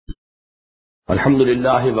الحمد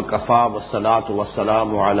للہ وکفی والصلاة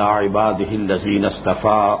والسلام علی عباده الذین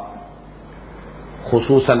اصطفى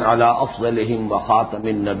خصوصا علی افضلهم وخاتم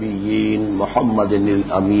النبیین محمد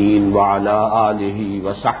الامین وعلی آلہ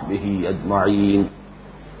وصحبہ اجمعین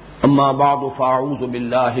اما بعد فاعوذ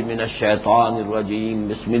باللہ من الشیطان الرجیم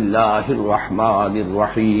بسم اللہ الرحمن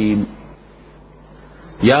الرحیم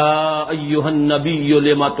یا ایھا النبی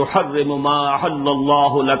لم تحرم ما احل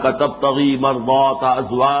اللہ لک تبتغی مرضات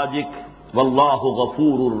ازواجک واللہ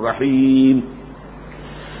غفور رحیم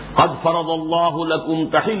قد فرض اللہ لکم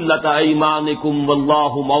تحلۃ ایمانکم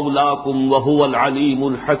واللہ مولاکم وہو العلیم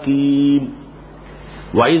الحکیم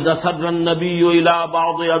وإذ أسر النبي إلى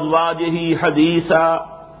بعض أزواجه حديثا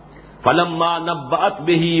فلما نبأت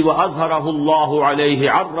به وأظهره الله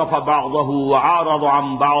عليه عرف بعضه وعارض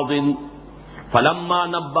عن بعض فلما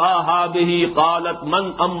نبأها به قالت من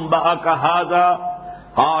أنبأك هذا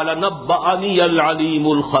قال نبأني العليم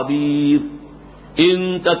الخبير إن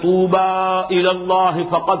تتوبا إلى الله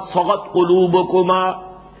فقد صغت قلوبكما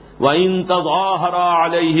وإن تظاهرا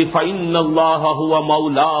عليه فإن الله هو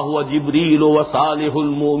مولاه وجبريل وصالح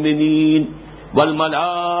المؤمنين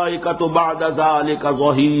والملائكة بعد ذلك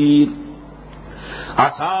ظهير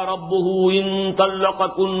عسى ربه إن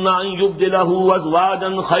طلقكن أن يبدله أزواجا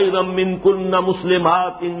خيرا منكن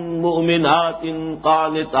مسلمات مؤمنات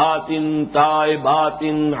قانتات تائبات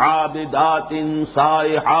عابدات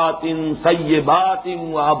سائحات سيبات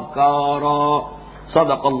وأبكارا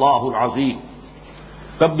صدق الله العظيم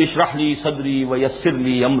رب اشرح لي صدري ويسر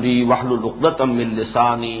لي أمري واحلل عقدة من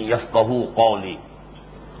لساني يفقهوا قولي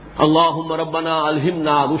اللهم ربنا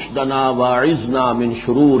ألهمنا رشدنا واعذنا من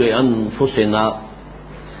شرور أنفسنا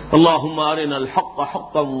اللهم أرنا الحق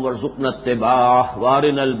حقا وارزقنا اتباعه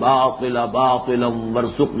وأرنا الباطل باطلا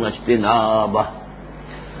وارزقنا اجتنابه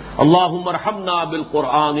اللهم ارحمنا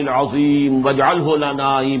بالقرآن العظيم واجعله لنا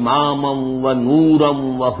إماما ونورا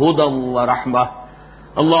وهدى ورحمة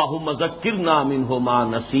اللهم ذكرنا منه ما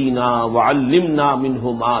نسينا وعلمنا منه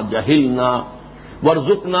ما جهلنا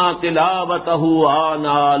وارزقنا تلاوته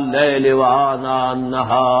آناء الليل وآناء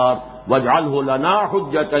النهار واجعله لنا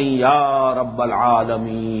حجة يا رب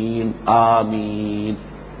العالمین آمین۔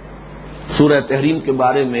 سورہ تحریم کے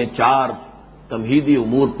بارے میں 4 تمہیدی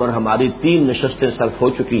امور پر ہماری 3 نشستیں صرف ہو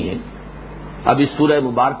چکی ہیں۔ اب اس سورہ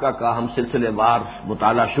مبارکہ کا ہم سلسلے وار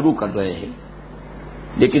مطالعہ شروع کر رہے ہیں،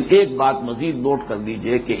 لیکن ایک بات مزید نوٹ کر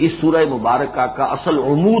لیجئے کہ اس سورہ مبارکہ کا اصل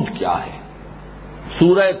عمود کیا ہے۔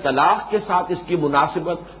 سورہ طلاق کے ساتھ اس کی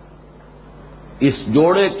مناسبت، اس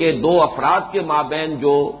جوڑے کے 2 افراد کے مابین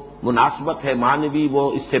جو مناسبت ہے معنوی، وہ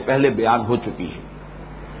اس سے پہلے بیان ہو چکی ہے،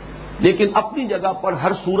 لیکن اپنی جگہ پر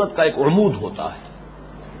ہر سورت کا ایک عمود ہوتا ہے۔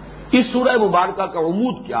 اس سورہ مبارکہ کا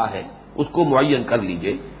عمود کیا ہے اس کو معین کر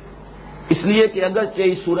لیجئے، اس لیے کہ اگرچہ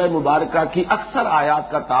اس سورہ مبارکہ کی اکثر آیات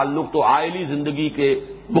کا تعلق تو عائلی زندگی کے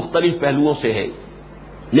مختلف پہلوؤں سے ہے،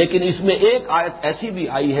 لیکن اس میں ایک آیت ایسی بھی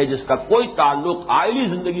آئی ہے جس کا کوئی تعلق عائلی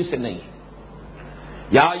زندگی سے نہیں ہے۔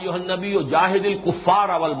 یا ایھا النبی جاہد الکفار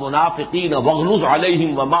والمنافقین واغلظ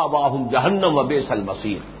علیہم ومأواہم جہنم وبئس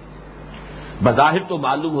المصیر۔ بظاہر تو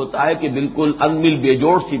معلوم ہوتا ہے کہ بالکل ان مل بے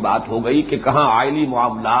جوڑ سی بات ہو گئی کہ کہاں عائلی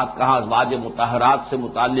معاملات، کہاں ازواج مطہرات سے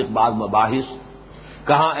متعلق بعض مباحث،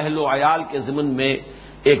 کہاں اہل و عیال کے ضمن میں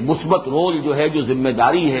ایک مثبت رول جو ہے، جو ذمہ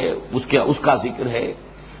داری ہے اس کا ذکر ہے،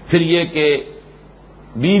 پھر یہ کہ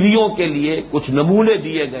بیویوں کے لیے کچھ نمونے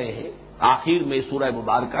دیے گئے ہیں آخر میں سورہ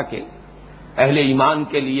مبارکہ کے۔ اہل ایمان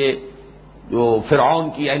کے لیے جو فرعون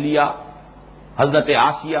کی اہلیہ حضرت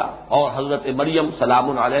آسیہ اور حضرت مریم سلام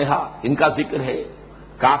علیہا ان کا ذکر ہے۔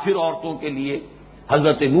 کافر عورتوں کے لیے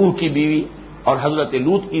حضرت نوح کی بیوی اور حضرت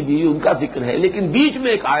لوط کی بیوی ان کا ذکر ہے، لیکن بیچ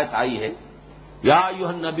میں ایک آیت آئی ہے، یا ایھا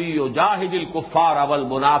النبی جاہد الکفار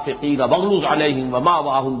والمنافقین واغلظ علیہم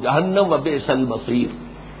ومأواہم جہنم وبئس المصیر۔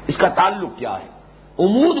 اس کا تعلق کیا ہے؟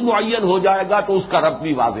 عمود معین ہو جائے گا تو اس کا رب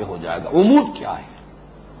بھی واضح ہو جائے گا۔ عمود کیا ہے؟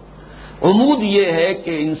 عمود یہ ہے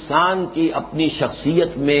کہ انسان کی اپنی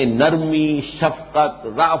شخصیت میں نرمی، شفقت،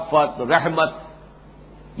 رأفت، رحمت،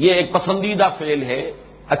 یہ ایک پسندیدہ فعل ہے،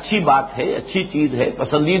 اچھی بات ہے، اچھی چیز ہے،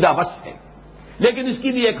 پسندیدہ وصف ہے، لیکن اس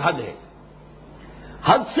کی بھی ایک حد ہے۔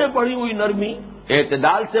 حد سے بڑھی ہوئی نرمی،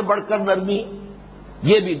 اعتدال سے بڑھ کر نرمی،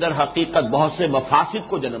 یہ بھی در حقیقت بہت سے مفاسد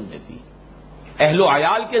کو جنم دیتی ہے۔ اہل و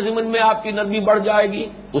عیال کے ضمن میں آپ کی نرمی بڑھ جائے گی،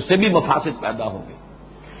 اس سے بھی مفاسد پیدا ہوں گے۔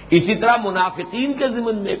 اسی طرح منافقین کے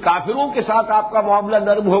ضمن میں کافروں کے ساتھ آپ کا معاملہ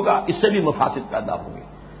نرم ہوگا، اس سے بھی مفاسد پیدا ہوں گے۔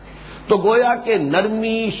 تو گویا کہ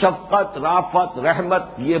نرمی، شفقت، رافت، رحمت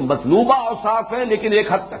یہ مطلوبہ اوصاف ہے، لیکن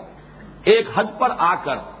ایک حد تک، ایک حد پر آ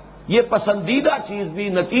کر یہ پسندیدہ چیز بھی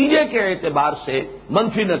نتیجے کے اعتبار سے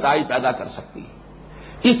منفی نتائج پیدا کر سکتی ہے۔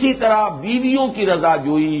 اسی طرح بیویوں کی رضا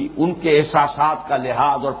جوئی، ان کے احساسات کا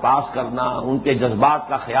لحاظ اور پاس کرنا، ان کے جذبات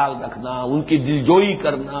کا خیال رکھنا، ان کی دلجوئی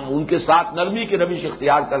کرنا، ان کے ساتھ نرمی کی روش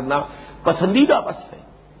اختیار کرنا پسندیدہ وصف ہے۔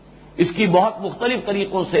 اس کی بہت مختلف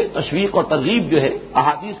طریقوں سے تشویق اور ترغیب جو ہے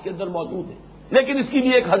احادیث کے اندر موجود ہے، لیکن اس کی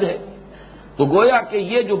بھی ایک حد ہے۔ تو گویا کہ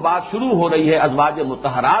یہ جو بات شروع ہو رہی ہے ازواج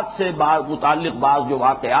مطہرات سے متعلق بعض جو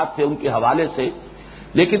واقعات تھے ان کے حوالے سے،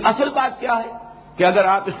 لیکن اصل بات کیا ہے کہ اگر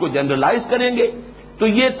آپ اس کو جنرلائز کریں گے تو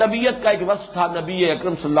یہ طبیعت کا ایک وصف تھا نبی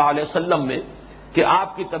اکرم صلی اللہ علیہ وسلم میں کہ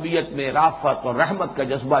آپ کی طبیعت میں رافت اور رحمت کا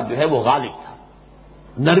جذبہ جو ہے وہ غالب تھا،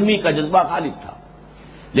 نرمی کا جذبہ غالب تھا۔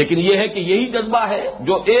 لیکن یہ ہے کہ یہی جذبہ ہے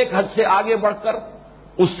جو ایک حد سے آگے بڑھ کر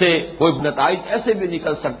اس سے کوئی نتائج ایسے بھی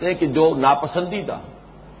نکل سکتے ہیں کہ جو ناپسندیدہ ہوں۔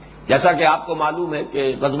 جیسا کہ آپ کو معلوم ہے کہ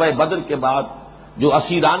غزوہ بدر کے بعد جو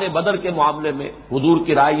اسیران بدر کے معاملے میں حضور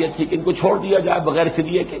کی رائے یہ تھی کہ ان کو چھوڑ دیا جائے بغیر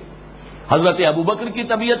فدیے کے۔ حضرت ابوبکر کی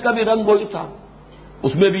طبیعت کا بھی رنگ وہی تھا،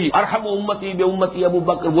 اس میں بھی ارحم امتی بے امتی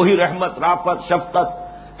ابوبکر، وہی رحمت رافت شفقت،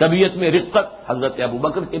 طبیعت میں رقت حضرت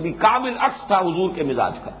ابوبکر کے بھی کامل عکس تھا حضور کے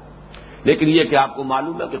مزاج کا۔ لیکن یہ کہ آپ کو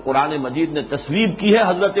معلوم ہے کہ قرآن مجید نے تصویب کی ہے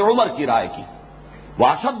حضرت عمر کی رائے کی،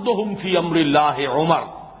 واشدہم فی امر اللہ عمر،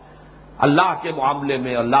 اللہ کے معاملے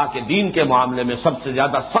میں اللہ کے دین کے معاملے میں سب سے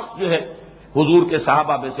زیادہ سخت جو ہے حضور کے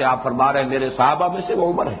صحابہ میں سے آپ فرما رہے ہیں میرے صحابہ میں سے وہ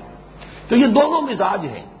عمر ہے۔ تو یہ دونوں مزاج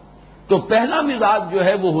ہیں۔ تو پہلا مزاج جو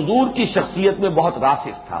ہے وہ حضور کی شخصیت میں بہت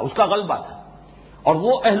راسخ تھا، اس کا غلبہ تھا، اور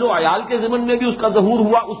وہ اہل و عیال کے ضمن میں بھی اس کا ظہور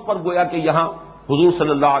ہوا، اس پر گویا کہ یہاں حضور صلی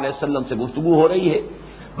اللہ علیہ وسلم سے گفتگو ہو رہی ہے۔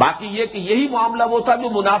 باقی یہ کہ یہی معاملہ وہ تھا جو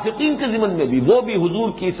منافقین کے ضمن میں بھی، وہ بھی حضور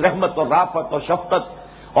کی اس رحمت اور رافت اور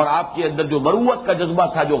شفقت اور آپ کے اندر جو مروت کا جذبہ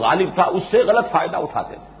تھا جو غالب تھا اس سے غلط فائدہ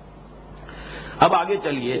اٹھاتے تھے۔ اب آگے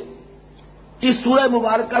چلیے، اس سورہ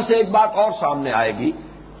مبارکہ سے ایک بات اور سامنے آئے گی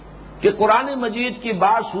کہ قرآن مجید کی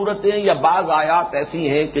بعض صورتیں یا بعض آیات ایسی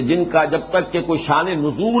ہیں کہ جن کا جب تک کہ کوئی شان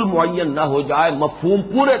نزول معین نہ ہو جائے مفہوم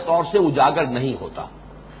پورے طور سے اجاگر نہیں ہوتا۔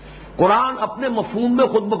 قرآن اپنے مفہوم میں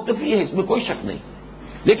خود مکتفی ہے، اس میں کوئی شک نہیں،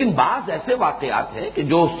 لیکن بعض ایسے واقعات ہیں کہ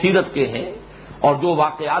جو سیرت کے ہیں اور جو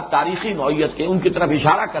واقعات تاریخی نوعیت کے ان کی طرف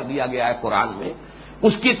اشارہ کر دیا گیا ہے قرآن میں،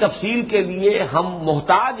 اس کی تفصیل کے لیے ہم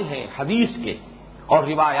محتاج ہیں حدیث کے اور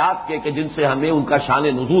روایات کے کہ جن سے ہمیں ان کا شان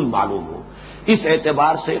نزول معلوم ہو۔ اس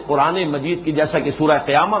اعتبار سے قرآن مجید کی جیسا کہ سورہ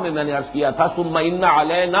قیامہ میں نے عرض کیا تھا ثم ان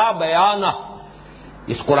علینا بیانہ،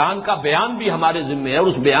 اس قرآن کا بیان بھی ہمارے ذمہ ہے، اور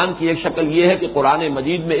اس بیان کی ایک شکل یہ ہے کہ قرآن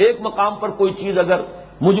مجید میں ایک مقام پر کوئی چیز اگر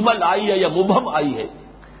مجمل آئی ہے یا مبہم آئی ہے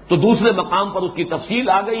تو دوسرے مقام پر اس کی تفصیل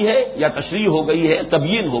آ گئی ہے یا تشریح ہو گئی ہے،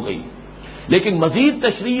 تبیین ہو گئی، لیکن مزید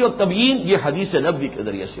تشریح اور تبیین یہ حدیث نبوی کے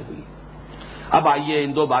ذریعے سے ہوئی۔ اب آئیے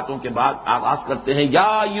ان دو باتوں کے بعد آغاز کرتے ہیں۔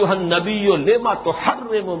 یا ایھا النبی لما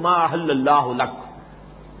تحرم ما احل اللہ لک،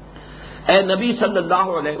 اے نبی صلی اللہ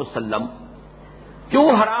علیہ وسلم کیوں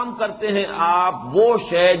حرام کرتے ہیں آپ وہ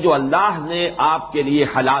شے جو اللہ نے آپ کے لیے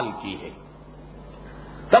حلال کی ہے۔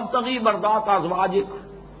 تبتغی مرضات ازواجک،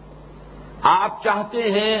 آپ چاہتے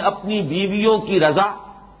ہیں اپنی بیویوں کی رضا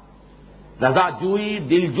جوئی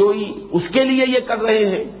دل جوئی، اس کے لیے یہ کر رہے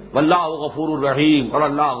ہیں۔ واللہ غفور الرحیم، اور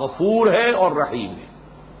اللہ غفور ہے اور رحیم ہے۔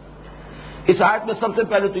 اس آیت میں سب سے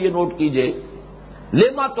پہلے تو یہ نوٹ کیجئے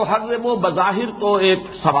لما تحرم بظاہر تو ایک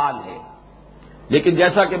سوال ہے، لیکن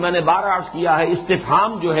جیسا کہ میں نے بار عرض کیا ہے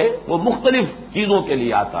استفہام جو ہے وہ مختلف چیزوں کے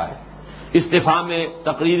لیے آتا ہے، استفہام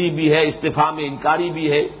تقریری بھی ہے، استفہام انکاری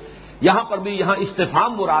بھی ہے، یہاں پر بھی یہاں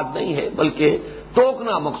استفہام مراد نہیں ہے بلکہ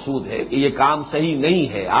ٹوکنا مقصود ہے کہ یہ کام صحیح نہیں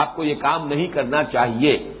ہے، آپ کو یہ کام نہیں کرنا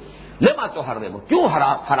چاہیے۔ لما تحرم، کیوں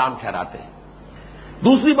حرام ٹھہراتے ہیں۔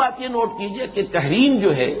 دوسری بات یہ نوٹ کیجئے کہ تحریم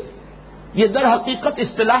جو ہے یہ در حقیقت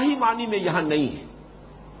اصطلاحی معنی میں یہاں نہیں ہے۔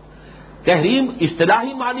 تحریم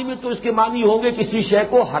اصطلاحی معنی میں تو اس کے معنی ہوں گے کسی شے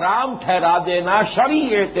کو حرام ٹھہرا دینا شرعی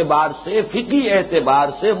اعتبار سے فقہی اعتبار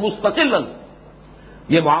سے مستقلاً۔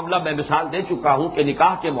 یہ معاملہ میں مثال دے چکا ہوں کہ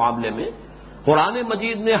نکاح کے معاملے میں قرآن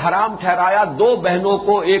مجید نے حرام ٹھہرایا دو بہنوں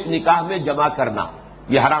کو ایک نکاح میں جمع کرنا،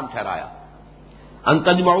 یہ حرام ٹھہرایا۔ ان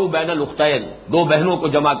تجمعوا بین الاختین، دو بہنوں کو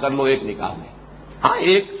جمع کر لو ایک نکاح میں۔ ہاں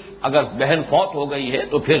ایک اگر بہن فوت ہو گئی ہے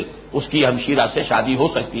تو پھر اس کی ہمشیرہ سے شادی ہو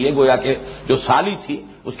سکتی ہے، گویا کہ جو سالی تھی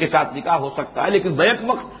اس کے ساتھ نکاح ہو سکتا ہے، لیکن بیک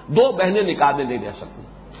وقت دو بہنیں نکاح میں نہیں رہ سکتی۔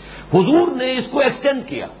 حضور نے اس کو ایکسٹینڈ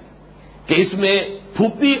کیا کہ اس میں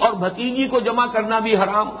پھوپھی اور بھتیجی کو جمع کرنا بھی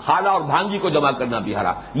حرام، خالہ اور بھانجی کو جمع کرنا بھی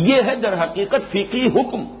حرام۔ یہ ہے در حقیقت فقہی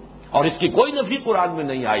حکم، اور اس کی کوئی نفی قرآن میں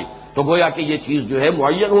نہیں آئی، تو گویا کہ یہ چیز جو ہے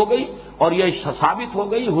معین ہو گئی اور یہ ثابت ہو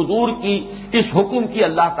گئی، حضور کی اس حکم کی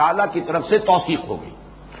اللہ تعالی کی طرف سے توثیق ہو گئی۔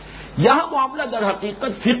 یہاں معاملہ در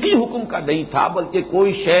حقیقت فقہی حکم کا نہیں تھا بلکہ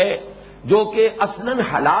کوئی شے جو کہ اصلاً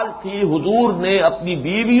حلال تھی، حضور نے اپنی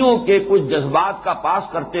بیویوں کے کچھ جذبات کا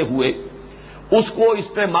پاس کرتے ہوئے اس کو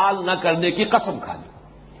استعمال نہ کرنے کی قسم کھا لی۔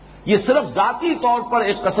 یہ صرف ذاتی طور پر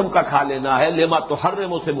ایک قسم کا کھا لینا ہے. لما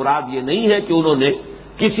تحرم سے مراد یہ نہیں ہے کہ انہوں نے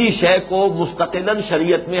کسی شے کو مستقلاً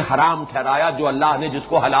شریعت میں حرام ٹھہرایا جو اللہ نے جس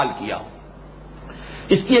کو حلال کیا.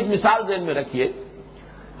 اس کی ایک مثال ذہن میں رکھیے.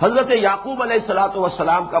 حضرت یعقوب علیہ الصلوۃ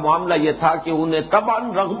والسلام کا معاملہ یہ تھا کہ انہیں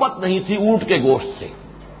طبعاً رغبت نہیں تھی اونٹ کے گوشت سے،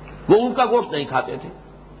 وہ اونٹ کا گوشت نہیں کھاتے تھے.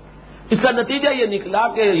 اس کا نتیجہ یہ نکلا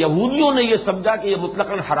کہ یہودیوں نے یہ سمجھا کہ یہ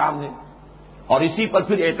مطلقاً حرام ہے، اور اسی پر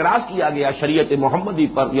پھر اعتراض کیا گیا شریعت محمدی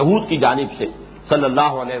پر یہود کی جانب سے صلی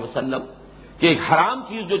اللہ علیہ وسلم کہ ایک حرام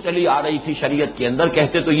چیز جو چلی آ رہی تھی شریعت کے اندر،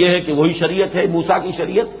 کہتے تو یہ ہے کہ وہی شریعت ہے موسیٰ کی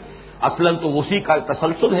شریعت، اصلاً تو اسی کا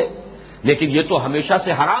تسلسل ہے، لیکن یہ تو ہمیشہ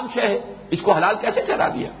سے حرام شے ہے، اس کو حلال کیسے ٹھہرا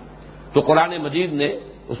دیا؟ تو قرآن مجید نے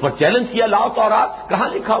اس پر چیلنج کیا، لاؤ تورات، کہاں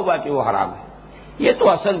لکھا ہوا ہے کہ وہ حرام ہے؟ یہ تو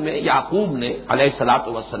اصل میں یعقوب نے علیہ الصلوۃ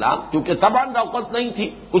والسلام کیونکہ طبعاً رغبت نہیں تھی،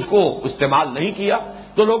 اس کو استعمال نہیں کیا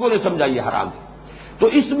تو لوگوں نے سمجھا یہ حرام ہے. تو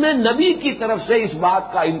اس میں نبی کی طرف سے اس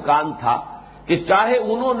بات کا امکان تھا کہ چاہے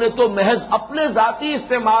انہوں نے تو محض اپنے ذاتی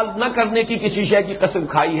استعمال نہ کرنے کی کسی شے کی قسم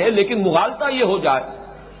کھائی ہے، لیکن مغالطہ یہ ہو جائے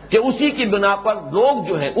کہ اسی کی بنا پر لوگ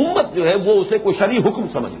جو ہے، امت جو ہے، وہ اسے کوئی شرعی حکم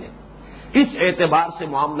سمجھ لیں. اس اعتبار سے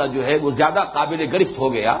معاملہ جو ہے وہ زیادہ قابل گرفت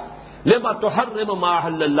ہو گیا. لما تحرم ما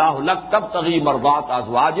احل اللہ لک تبتغی مرضات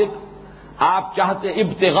ازواجک، آپ چاہتے،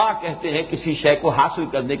 ابتغاء کہتے ہیں کسی شے کو حاصل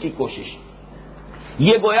کرنے کی کوشش،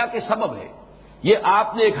 یہ گویا کہ سبب ہے. یہ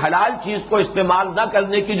آپ نے ایک حلال چیز کو استعمال نہ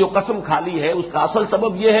کرنے کی جو قسم کھا لی ہے، اس کا اصل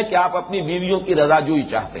سبب یہ ہے کہ آپ اپنی بیویوں کی رضا جوئی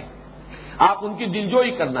چاہتے ہیں، آپ ان کی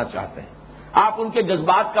دلجوئی کرنا چاہتے ہیں، آپ ان کے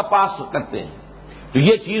جذبات کا پاس کرتے ہیں. تو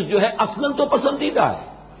یہ چیز جو ہے اصلاً تو پسندیدہ ہے،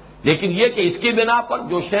 لیکن یہ کہ اس کی بنا پر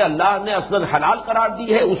جو شے اللہ نے اصلاً حلال قرار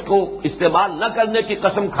دی ہے اس کو استعمال نہ کرنے کی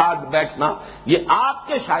قسم کھا بیٹھنا، یہ آپ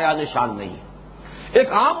کے شایان شان نہیں ہے.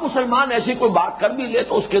 ایک عام مسلمان ایسی کوئی بات کر بھی لے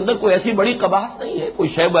تو اس کے اندر کوئی ایسی بڑی قباحت نہیں ہے، کوئی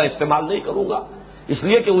شے میں استعمال نہیں کروں گا، اس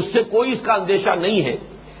لیے کہ اس سے کوئی اس کا اندیشہ نہیں ہے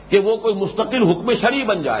کہ وہ کوئی مستقل حکم شرعی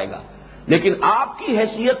بن جائے گا. لیکن آپ کی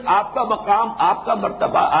حیثیت، آپ کا مقام، آپ کا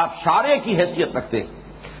مرتبہ، آپ شارع کی حیثیت رکھتے ہیں،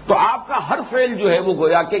 تو آپ کا ہر فعل جو ہے وہ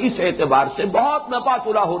گویا کہ اس اعتبار سے بہت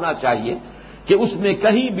نپاتلا ہونا چاہیے کہ اس میں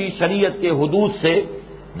کہیں بھی شریعت کے حدود سے،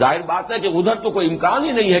 ظاہر بات ہے کہ ادھر تو کوئی امکان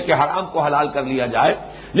ہی نہیں ہے کہ حرام کو حلال کر لیا جائے،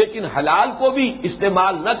 لیکن حلال کو بھی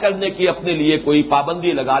استعمال نہ کرنے کی اپنے لیے کوئی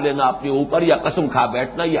پابندی لگا لینا اپنے اوپر یا قسم کھا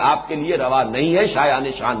بیٹھنا، یہ آپ کے لیے روا نہیں ہے، شایان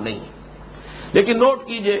شان نہیں ہے. لیکن نوٹ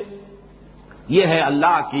کیجئے، یہ ہے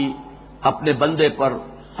اللہ کی اپنے بندے پر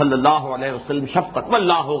صلی اللہ علیہ وسلم شفقت.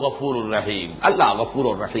 واللہ غفور الرحیم، اللہ غفور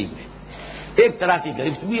الرحیم ہے. ایک طرح کی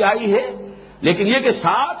گرفت بھی آئی ہے، لیکن یہ کہ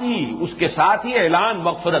ساتھ ہی اس کے ساتھ ہی اعلان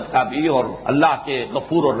مغفرت کا بھی اور اللہ کے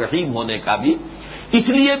غفور الرحیم ہونے کا بھی، اس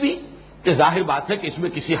لیے بھی کہ ظاہر بات ہے کہ اس میں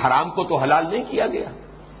کسی حرام کو تو حلال نہیں کیا گیا،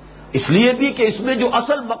 اس لیے بھی کہ اس میں جو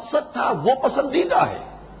اصل مقصد تھا وہ پسندیدہ ہے.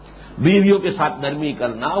 بیویوں کے ساتھ نرمی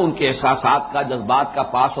کرنا، ان کے احساسات کا، جذبات کا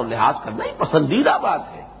پاس اور لحاظ کرنا یہ پسندیدہ بات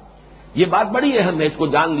ہے. یہ بات بڑی اہم ہے، اس کو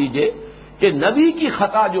جان لیجئے کہ نبی کی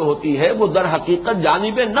خطا جو ہوتی ہے وہ در حقیقت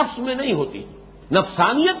جانب نفس میں نہیں ہوتی،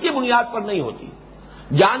 نفسانیت کی بنیاد پر نہیں ہوتی،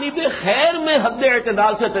 جانب خیر میں حد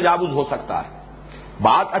اعتدال سے تجاوز ہو سکتا ہے.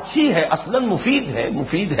 بات اچھی ہے، اصلاً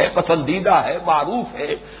مفید ہے، پسندیدہ ہے، معروف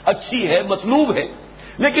ہے، اچھی ہے، مطلوب ہے،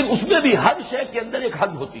 لیکن اس میں بھی ہر شے کے اندر ایک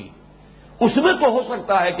حد ہوتی ہے. اس میں تو ہو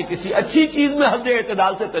سکتا ہے کہ کسی اچھی چیز میں حد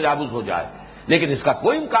اعتدال سے تجاوز ہو جائے، لیکن اس کا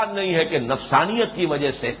کوئی امکان نہیں ہے کہ نفسانیت کی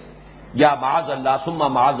وجہ سے یا معاذ اللہ ثم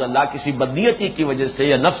معاذ اللہ کسی بدنیتی کی وجہ سے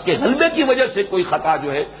یا نفس کے غلبے کی وجہ سے کوئی خطا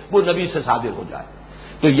جو ہے وہ نبی سے صادر ہو جائے.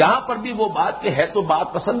 تو یہاں پر بھی وہ بات کہ ہے تو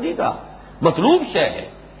بات پسندیدہ مطلوب شے ہے،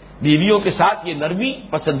 بیویوں کے ساتھ یہ نرمی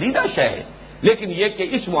پسندیدہ شے ہے، لیکن یہ کہ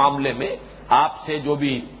اس معاملے میں آپ سے جو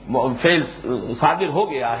بھی فعل صادر ہو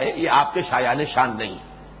گیا ہے یہ آپ کے شایان شان نہیں.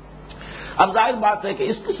 اب ظاہر بات ہے کہ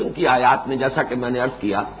اس قسم کی آیات میں جیسا کہ میں نے عرض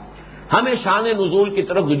کیا ہمیں شان نزول کی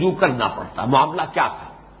طرف رجوع کرنا پڑتا. معاملہ کیا تھا؟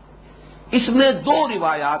 اس میں دو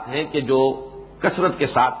روایات ہیں کہ جو کثرت کے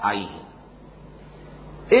ساتھ آئی ہیں.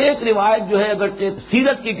 ایک روایت جو ہے اگرچہ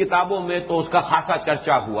سیرت کی کتابوں میں تو اس کا خاصا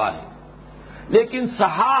چرچا ہوا ہے، لیکن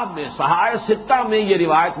صحائف ستہ میں یہ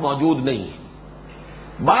روایت موجود نہیں ہے.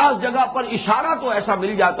 بعض جگہ پر اشارہ تو ایسا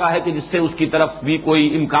مل جاتا ہے کہ جس سے اس کی طرف بھی کوئی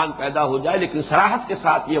امکان پیدا ہو جائے، لیکن صراحت کے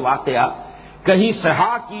ساتھ یہ واقعہ کہیں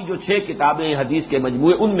صحاح کی جو 6 کتابیں حدیث کے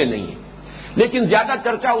مجموعے ان میں نہیں ہے. لیکن زیادہ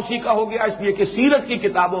چرچا اسی کا ہو گیا اس لیے کہ سیرت کی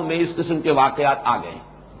کتابوں میں اس قسم کے واقعات آ گئے.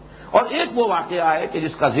 اور ایک وہ واقعہ ہے کہ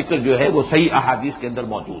جس کا ذکر جو ہے وہ صحیح احادیث کے اندر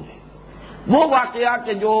موجود ہے. وہ واقعہ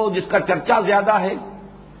کہ جس کا چرچا زیادہ ہے،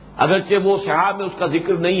 اگرچہ وہ صحاح میں اس کا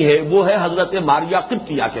ذکر نہیں ہے، وہ ہے حضرت ماریہ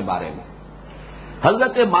قبطیہ کے بارے میں.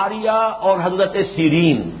 حضرت ماریہ اور حضرت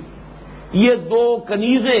سیرین یہ 2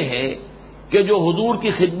 کنیزیں ہیں کہ جو حضور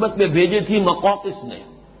کی خدمت میں بھیجی تھی مقوقس نے.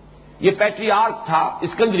 یہ پیٹریارک تھا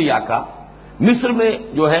اسکندریہ کا، مصر میں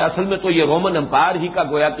جو ہے اصل میں تو یہ رومن امپائر ہی کا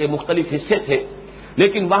گویا کہ مختلف حصے تھے،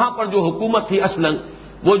 لیکن وہاں پر جو حکومت تھی اصلاً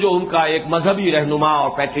وہ جو ان کا ایک مذہبی رہنما اور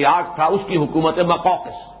پیٹریارک تھا، اس کی حکومت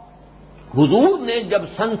مقوقس۔ حضور نے جب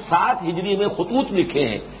سن 7 ہجری میں خطوط لکھے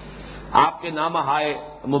ہیں، آپ کے نامہائے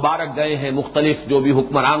مبارک گئے ہیں مختلف جو بھی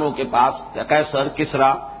حکمرانوں کے پاس، قیصر،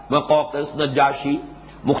 کسریٰ، مقوقس، نجاشی،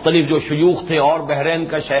 مختلف جو شیوخ تھے اور بحرین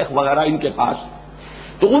کا شیخ وغیرہ ان کے پاس،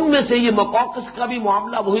 تو ان میں سے یہ مقوقس کا بھی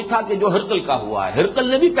معاملہ وہی تھا کہ جو ہرقل کا ہوا ہے۔ ہرقل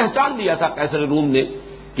نے بھی پہچان لیا تھا قیصر روم نے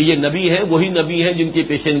کہ یہ نبی ہے، وہی نبی ہے جن کی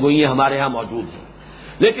پیشین گوئیاں ہمارے ہاں موجود ہیں،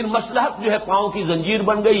 لیکن مصلحت جو ہے پاؤں کی زنجیر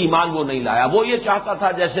بن گئی، ایمان وہ نہیں لایا۔ وہ یہ چاہتا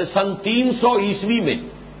تھا جیسے سن 300 عیسوی میں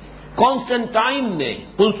کانسٹنٹائن نے،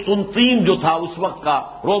 قسطنطین جو تھا اس وقت کا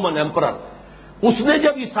رومن ایمپرر، اس نے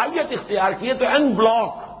جب عیسائیت اختیار کی تو این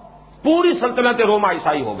بلاک پوری سلطنت روما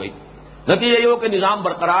عیسائی ہو گئی۔ نتیجہ یہ ہو کہ نظام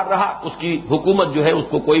برقرار رہا، اس کی حکومت جو ہے اس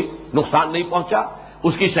کو کوئی نقصان نہیں پہنچا،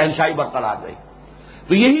 اس کی شہنشاہی برقرار رہی۔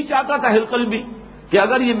 تو یہی چاہتا تھا ہرقل بھی کہ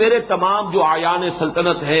اگر یہ میرے تمام جو آیان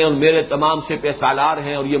سلطنت ہیں اور میرے تمام سپہ سالار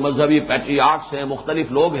ہیں اور یہ مذہبی پیٹریارکس ہیں،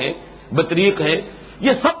 مختلف لوگ ہیں، بطریق ہیں،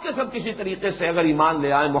 یہ سب کے سب کسی طریقے سے اگر ایمان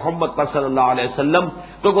لے آئیں محمد پر صلی اللہ علیہ وسلم،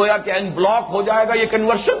 تو گویا کہ ان بلاک ہو جائے گا یہ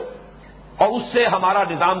کنورشن، اور اس سے ہمارا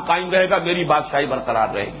نظام قائم رہے گا، میری بادشاہی برقرار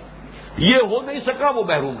رہے گی۔ یہ ہو نہیں سکا، وہ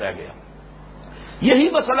محروم رہ گیا۔ یہی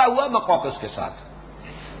مسئلہ ہوا مقوقس کے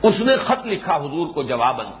ساتھ۔ اس نے خط لکھا حضور کو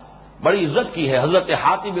جواباً، بڑی عزت کی ہے، حضرت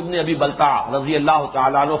حاتب ابن ابی بلتع رضی اللہ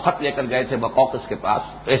تعالیٰ عنہ خط لے کر گئے تھے مقوقس کے پاس،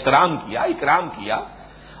 احترام کیا، اکرام کیا،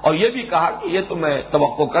 اور یہ بھی کہا کہ یہ تو میں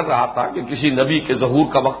توقع کر رہا تھا کہ کسی نبی کے ظہور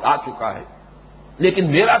کا وقت آ چکا ہے،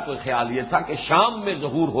 لیکن میرا تو خیال یہ تھا کہ شام میں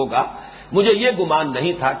ظہور ہوگا، مجھے یہ گمان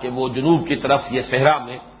نہیں تھا کہ وہ جنوب کی طرف یہ صحرا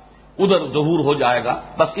میں ادھر ظہور ہو جائے گا۔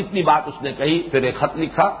 بس اتنی بات اس نے کہی، پھر ایک خط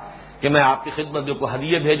لکھا کہ میں آپ کی خدمت جو کو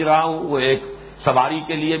ہدیے بھیج رہا ہوں، وہ ایک سواری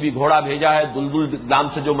کے لیے بھی گھوڑا بھیجا ہے دلدل نام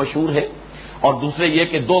سے جو مشہور ہے، اور دوسرے یہ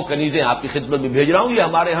کہ 2 کنیزیں آپ کی خدمت میں بھیج رہا ہوں، یہ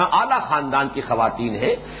ہمارے ہاں اعلیٰ خاندان کی خواتین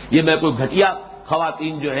ہیں، یہ میں کوئی گھٹیا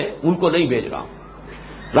خواتین جو ہیں ان کو نہیں بھیج رہا ہوں۔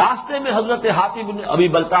 راستے میں حضرت حاتب بن ابی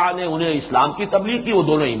بلتع نے انہیں اسلام کی تبلیغ کی، وہ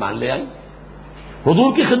دونوں ایمان لے آئیں۔ حضور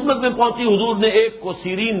کی خدمت میں پہنچی، حضور نے ایک کو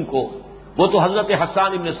سیرین کو، وہ تو حضرت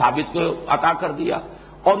حسان ابن ثابت کو عطا کر دیا،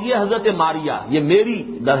 اور یہ حضرت ماریہ، یہ میری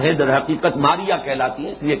در حقیقت ماریہ کہلاتی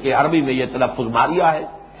ہے، اس لیے کہ عربی میں یہ تلفظ ماریہ ہے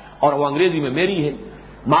اور وہ انگریزی میں میری ہے۔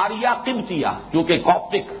 ماریہ قبطیہ، کیونکہ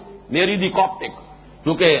کاپٹک، میری دی کاپٹک،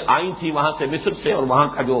 کیونکہ آئی تھی وہاں سے مصر سے اور وہاں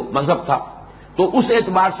کا جو مذہب تھا، تو اس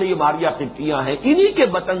اعتبار سے یہ ماریہ قبطیہ ہیں۔ انہی کے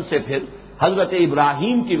وطن سے پھر حضرت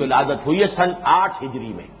ابراہیم کی ولادت ہوئی ہے سن 8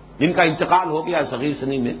 ہجری میں، جن کا انتقال ہو گیا صغیر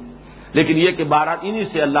سنی میں، لیکن یہ کہ بہرحال انہی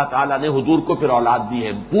سے اللہ تعالیٰ نے حضور کو پھر اولاد دی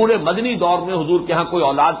ہے۔ پورے مدنی دور میں حضور کے ہاں کوئی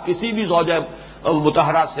اولاد کسی بھی زوجہ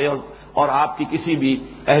مطہرہ سے اور آپ کی کسی بھی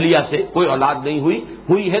اہلیہ سے کوئی اولاد نہیں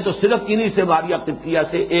ہوئی ہے تو صرف انہی سے ماریہ قبطیہ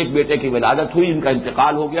سے ایک بیٹے کی ولادت ہوئی، ان کا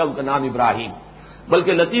انتقال ہو گیا، ان کا نام ابراہیم۔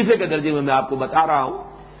 بلکہ لطیفے کے درجے میں آپ کو بتا رہا ہوں،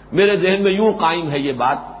 میرے ذہن میں یوں قائم ہے یہ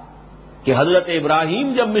بات کہ حضرت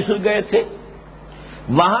ابراہیم جب مصر گئے تھے،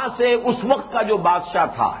 وہاں سے اس وقت کا جو بادشاہ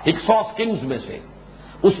تھا ہکسوس کنگز میں سے،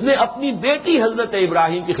 اس نے اپنی بیٹی حضرت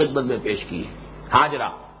ابراہیم کی خدمت میں پیش کی ہے، ہاجرہ،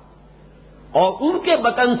 اور ان کے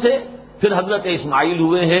وطن سے پھر حضرت اسماعیل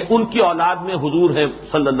ہوئے ہیں، ان کی اولاد میں حضور ہیں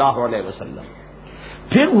صلی اللہ علیہ وسلم۔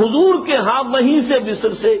 پھر حضور کے ہاں وہیں سے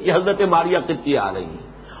مصر سے یہ حضرت ماریہ قبطیہ آ رہی ہیں،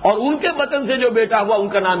 اور ان کے وطن سے جو بیٹا ہوا ان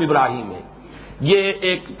کا نام ابراہیم ہے۔ یہ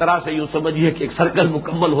ایک طرح سے یوں سمجھیے کہ ایک سرکل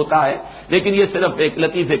مکمل ہوتا ہے، لیکن یہ صرف ایک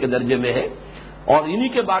لطیفے کے درجے میں ہے۔ اور انہی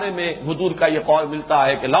کے بارے میں حضور کا یہ قول ملتا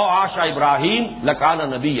ہے کہ لو عاش ابراہیم لکان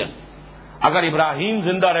نبیا، اگر ابراہیم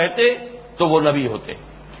زندہ رہتے تو وہ نبی ہوتے۔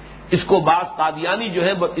 اس کو بعض قادیانی جو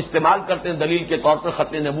ہے استعمال کرتے ہیں دلیل کے طور پر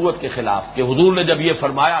ختم نبوت کے خلاف، کہ حضور نے جب یہ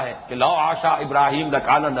فرمایا ہے کہ لو عاش ابراہیم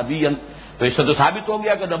لکان نبیا، تو اس سے تو ثابت ہو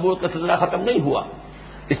گیا کہ نبوت کا سلسلہ ختم نہیں ہوا۔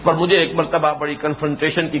 اس پر مجھے ایک مرتبہ بڑی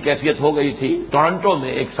کنفرنٹیشن کی کیفیت ہو گئی تھی، ٹورنٹو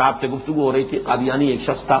میں ایک صاحب سے گفتگو ہو رہی تھی، قادیانی ایک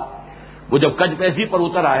شخص تھا، وہ جب کج پیسی پر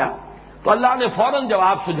اتر آیا تو اللہ نے فوراً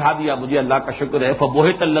جواب سجھا دیا، مجھے اللہ کا شکر ہے،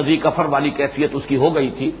 فبہت الذی کفر والی کیفیت اس کی ہو گئی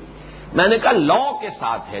تھی۔ میں نے کہا لا کے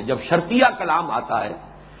ساتھ ہے، جب شرطیہ کلام آتا ہے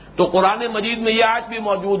تو قرآن مجید میں یہ آیت بھی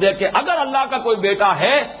موجود ہے کہ اگر اللہ کا کوئی بیٹا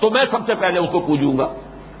ہے تو میں سب سے پہلے اس کو پوجوں گا،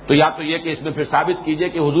 تو یا تو یہ کہ اس میں پھر ثابت کیجئے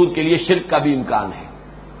کہ حضور کے لیے شرک کا بھی امکان ہے،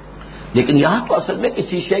 لیکن یہاں تو اصل میں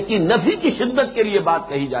کسی شے کی نفی کی شدت کے لیے بات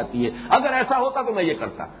کہی جاتی ہے، اگر ایسا ہوتا تو میں یہ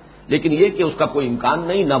کرتا، لیکن یہ کہ اس کا کوئی امکان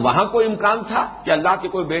نہیں، نہ وہاں کوئی امکان تھا کہ اللہ کے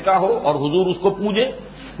کوئی بیٹا ہو اور حضور اس کو پوجے،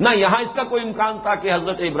 نہ یہاں اس کا کوئی امکان تھا کہ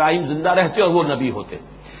حضرت ابراہیم زندہ رہتے اور وہ نبی ہوتے،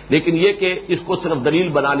 لیکن یہ کہ اس کو صرف دلیل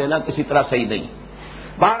بنا لینا کسی طرح صحیح نہیں۔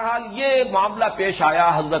 بہرحال یہ معاملہ پیش آیا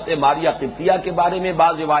حضرت ماریہ قبطیہ کے بارے میں،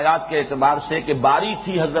 بعض روایات کے اعتبار سے کہ باری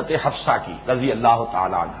تھی حضرت حفصہ کی رضی اللہ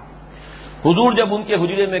تعالی عنہ، حضور جب ان کے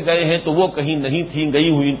حجرے میں گئے ہیں تو وہ کہیں نہیں تھیں، گئی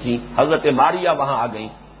ہوئی تھیں، حضرت ماریہ وہاں آ گئیں،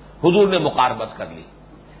 حضور نے مقاربت کر لی۔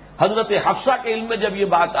 حضرت حفصہ کے علم میں جب یہ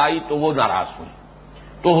بات آئی تو وہ ناراض ہوئی،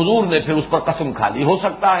 تو حضور نے پھر اس پر قسم کھا لی۔ ہو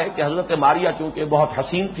سکتا ہے کہ حضرت ماریہ چونکہ بہت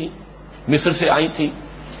حسین تھی، مصر سے آئی تھی،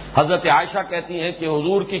 حضرت عائشہ کہتی ہیں کہ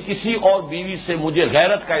حضور کی کسی اور بیوی سے مجھے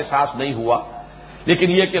غیرت کا احساس نہیں ہوا،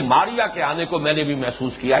 لیکن یہ کہ ماریہ کے آنے کو میں نے بھی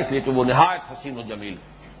محسوس کیا، اس لیے کہ وہ نہایت حسین و جمیل۔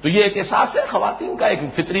 تو یہ ایک احساس ہے خواتین کا، ایک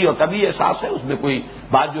فطری اور طبیعی احساس ہے، اس میں کوئی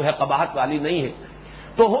بات جو ہے قباحت والی نہیں ہے۔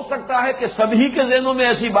 تو ہو سکتا ہے کہ سبھی کے ذہنوں میں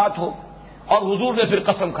ایسی بات ہو اور حضور نے پھر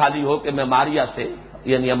قسم کھا لی ہو کہ میں ماریہ سے،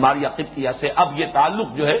 یعنی ماریہ قبطیہ سے اب یہ تعلق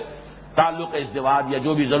جو ہے، تعلق ازدواج یا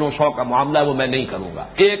جو بھی زن و شو کا معاملہ ہے وہ میں نہیں کروں گا۔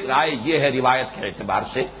 ایک رائے یہ ہے روایت کے اعتبار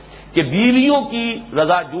سے کہ بیویوں کی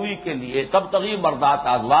رضا جوئی کے لیے تبتغی مرضات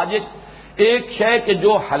ازواجک، ایک شے کہ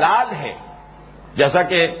جو حلال ہے، جیسا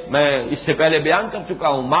کہ میں اس سے پہلے بیان کر چکا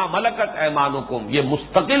ہوں، ما ملکت ایمانکم، یہ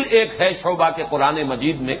مستقل ایک ہے شعبہ کے قرآن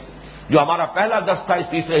مجید میں، جو ہمارا پہلا درس تھا اس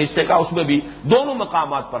تیسرے حصے کا، اس میں بھی دونوں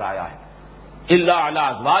مقامات پر آیا ہے، الا علی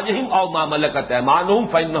ازواجہم او ما ملکت ایمانہم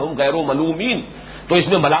فانہم غیر ملومین، تو اس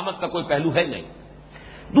میں ملامت کا کوئی پہلو ہے نہیں۔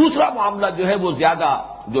 دوسرا معاملہ جو ہے وہ زیادہ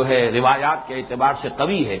جو ہے روایات کے اعتبار سے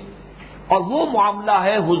قوی ہے، اور وہ معاملہ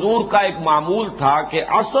ہے حضور کا ایک معمول تھا کہ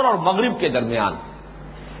عصر اور مغرب کے درمیان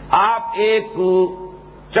آپ ایک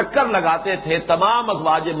چکر لگاتے تھے تمام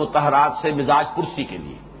ازواج مطہرات سے مزاج پرسی کے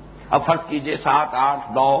لیے۔ اب فرض کیجئے 7،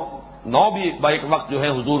 8، 9 بھی ایک وقت جو ہے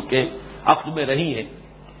حضور کے عقد میں رہی ہیں،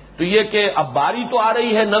 تو یہ کہ اب باری تو آ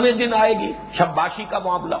رہی ہے، 9ویں دن آئے گی، شب باشی کا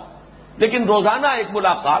معاملہ، لیکن روزانہ ایک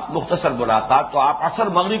ملاقات، مختصر ملاقات، تو آپ عصر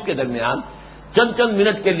مغرب کے درمیان چند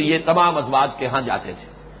منٹ کے لیے تمام ازواج کے ہاں جاتے تھے۔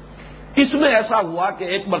 اس میں ایسا ہوا کہ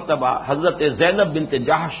ایک مرتبہ حضرت زینب بنت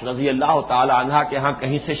جحش رضی اللہ تعالی عنہا کے ہاں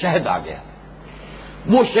کہیں سے شہد آ گیا،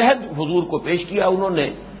 وہ شہد حضور کو پیش کیا،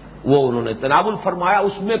 انہوں نے تناول فرمایا،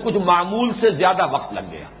 اس میں کچھ معمول سے زیادہ وقت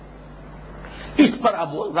لگ گیا۔ اس پر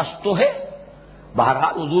اب وہ رشک تو ہے،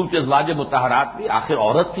 بہرحال حضور کے ازواج مطہرات بھی آخر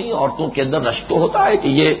عورت تھیں، عورتوں کے اندر رشک تو ہوتا ہے کہ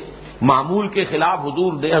یہ معمول کے خلاف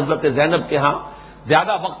حضور نے حضرت زینب کے ہاں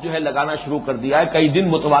زیادہ وقت جو ہے لگانا شروع کر دیا ہے، کئی دن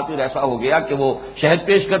متواتر ایسا ہو گیا کہ وہ شہد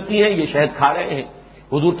پیش کرتی ہیں، یہ شہد کھا رہے ہیں،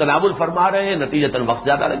 حضور تناول فرما رہے ہیں، نتیجتاً وقت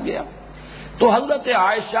زیادہ لگ گیا۔ تو حضرت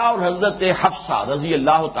عائشہ اور حضرت حفصہ رضی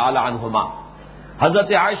اللہ تعالی عنہما،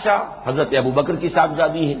 حضرت عائشہ حضرت ابوبکر کی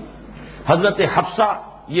صاحبزادی ہیں، حضرت حفصہ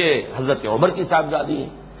یہ حضرت عمر کی صاحبزادی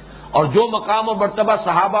ہیں، اور جو مقام اور مرتبہ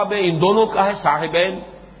صحابہ میں ان دونوں کا ہے صاحبین،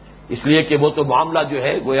 اس لیے کہ وہ تو معاملہ جو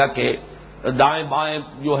ہے گویا کہ دائیں بائیں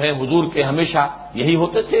جو ہے حضور کے ہمیشہ یہی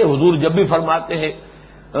ہوتے تھے۔ حضور جب بھی فرماتے ہیں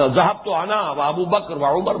ذهب تو انا و ابو بکر و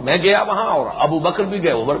عمر، میں گیا وہاں اور ابو بکر بھی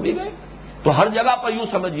گئے، عمر بھی گئے، تو ہر جگہ پر یوں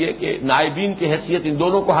سمجھیے کہ نائبین کی حیثیت ان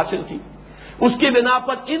دونوں کو حاصل تھی۔ اس کی بنا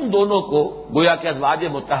پر ان دونوں کو گویا کہ ازواج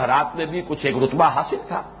مطہرات میں بھی کچھ ایک رتبہ حاصل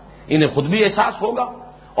تھا، انہیں خود بھی احساس ہوگا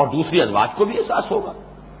اور دوسری ازواج کو بھی احساس ہوگا۔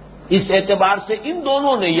 اس اعتبار سے ان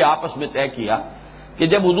دونوں نے یہ آپس میں طے کیا کہ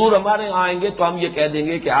جب حضور ہمارے یہاں آئیں گے تو ہم یہ کہہ دیں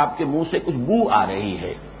گے کہ آپ کے منہ سے کچھ بو آ رہی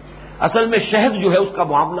ہے۔ اصل میں شہد جو ہے اس کا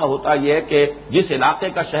معاملہ ہوتا یہ ہے کہ جس علاقے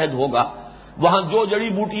کا شہد ہوگا وہاں جو جڑی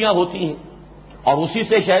بوٹیاں ہوتی ہیں اور اسی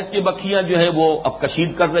سے شہد کی مکھیاں جو ہیں وہ اب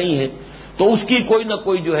کشید کر رہی ہیں، تو اس کی کوئی نہ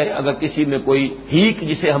کوئی جو ہے اگر کسی میں کوئی ہیک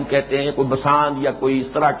جسے ہم کہتے ہیں، کوئی بساند یا کوئی اس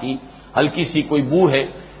طرح کی ہلکی سی کوئی بو ہے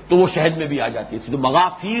تو وہ شہد میں بھی آ جاتی تھی۔ تو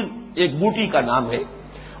مغافیر ایک بوٹی کا نام ہے،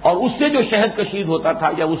 اور اس سے جو شہد کشید ہوتا تھا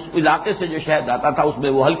یا اس علاقے سے جو شہد آتا تھا اس میں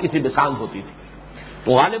وہ ہلکی سی بساند ہوتی تھی،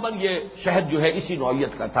 تو غالباً یہ شہد جو ہے اسی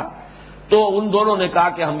نوعیت کا تھا۔ تو ان دونوں نے کہا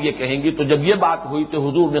کہ ہم یہ کہیں گے، تو جب یہ بات ہوئی تو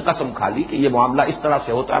حضور نے قسم کھا لی کہ یہ معاملہ اس طرح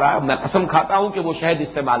سے ہوتا رہا، میں قسم کھاتا ہوں کہ وہ شہد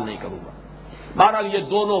استعمال نہیں کروں گا۔ بہرحال یہ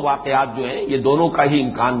دونوں واقعات جو ہیں یہ دونوں کا ہی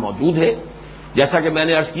امکان موجود ہے، جیسا کہ میں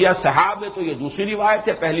نے عرض کیا صحاب میں تو یہ دوسری روایت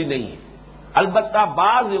ہے، پہلی نہیں ہے، البتہ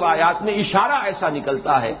بعض روایات میں اشارہ ایسا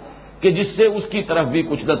نکلتا ہے کہ جس سے اس کی طرف بھی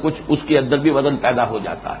کچھ نہ کچھ اس کے اندر بھی وزن پیدا ہو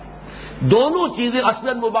جاتا ہے۔ دونوں چیزیں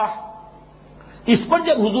اصلاً مباح، اس پر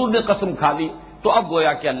جب حضور نے قسم کھا لی تو اب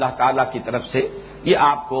گویا کہ اللہ تعالیٰ کی طرف سے یہ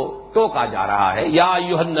آپ کو ٹوکا جا رہا ہے، یا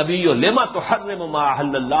ایھا النبی لما تحرم ما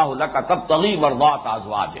احل اللہ لک تبتغی مرضات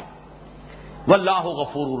ازواجک واللہ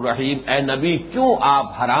غفور الرحیم، اے نبی کیوں آپ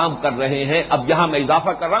حرام کر رہے ہیں؟ اب یہاں میں اضافہ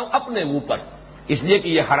کر رہا ہوں اپنے منہ پر، اس لیے کہ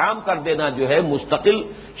یہ حرام کر دینا جو ہے مستقل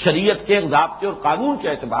شریعت کے ضابطے اور قانون کے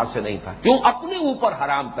اعتبار سے نہیں تھا، کیوں اپنے اوپر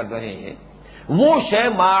حرام کر رہے ہیں وہ شے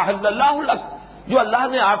ما احل اللہ لک جو اللہ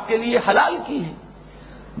نے آپ کے لیے حلال کی ہے۔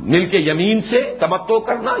 مل کے یمین سے تمتع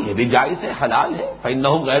کرنا یہ بھی جائز ہے، حلال ہے،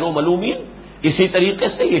 فإنہم غیر ملومین، اسی طریقے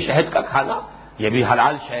سے یہ شہد کا کھانا یہ بھی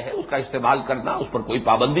حلال شے ہے، اس کا استعمال کرنا اس پر کوئی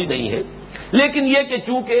پابندی نہیں ہے، لیکن یہ کہ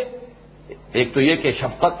چونکہ ایک تو یہ کہ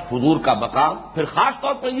شفقت حضور کا مقام، پھر خاص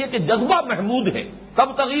طور پر یہ کہ جذبہ محمود ہے،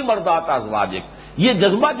 تبتغی مرضات ازواجک، یہ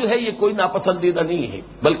جذبہ جو ہے یہ کوئی ناپسندیدہ نہیں ہے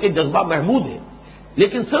بلکہ جذبہ محمود ہے،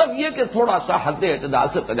 لیکن صرف یہ کہ تھوڑا سا حد اعتدال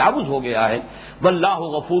سے تجاوز ہو گیا ہے۔ واللہ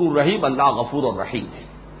غفور الرحیم، اللہ غفور الرحیم ہے۔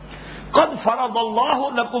 قد فرض اللہ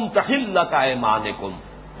لکم تحلۃ ایمانکم،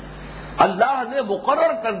 اللہ نے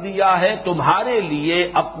مقرر کر دیا ہے تمہارے لیے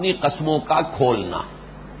اپنی قسموں کا کھولنا،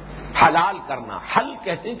 حلال کرنا۔ حل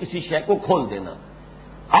کہتے ہیں کسی شے کو کھول دینا،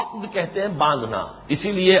 عقد کہتے ہیں باندھنا،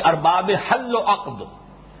 اسی لیے ارباب حل و عقد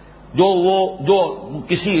جو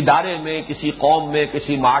کسی ادارے میں، کسی قوم میں،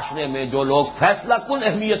 کسی معاشرے میں جو لوگ فیصلہ کن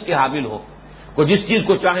اہمیت کے حامل ہوں، کو جس چیز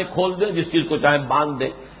کو چاہے کھول دے، جس چیز کو چاہے باندھ دے،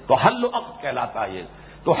 تو حل و عقد کہلاتا ہے یہ۔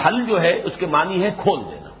 تو حل جو ہے اس کے معنی ہے کھول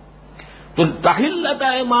دینا۔ تو تحلۃ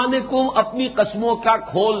ایمانکم، اپنی قسموں کا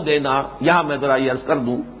کھول دینا، یہاں میں ذرا یہ عرض کر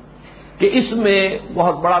دوں کہ اس میں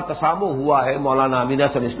بہت بڑا تسامح ہوا ہے مولانا امین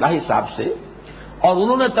حسن اصلاحی صاحب سے، اور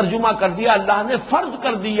انہوں نے ترجمہ کر دیا اللہ نے فرض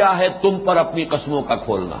کر دیا ہے تم پر اپنی قسموں کا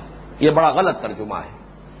کھولنا۔ یہ بڑا غلط ترجمہ ہے۔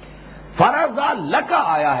 فرض لک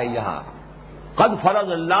آیا ہے یہاں، قد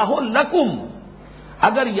فرض اللہ لکم،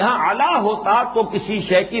 اگر یہاں علا ہوتا تو کسی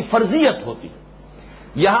شے کی فرضیت ہوتی،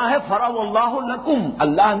 یہاں ہے فرض اللہ لکم،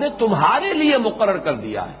 اللہ نے تمہارے لیے مقرر کر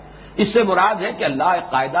دیا ہے۔ اس سے مراد ہے کہ اللہ ایک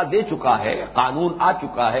قاعدہ دے چکا ہے، قانون آ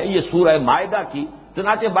چکا ہے، یہ سورہ مائدہ کی،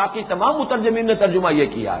 چنانچہ باقی تمام مترجمین نے ترجمہ یہ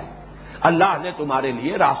کیا ہے، اللہ نے تمہارے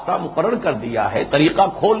لیے راستہ مقرر کر دیا ہے، طریقہ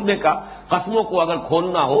کھولنے کا۔ قسموں کو اگر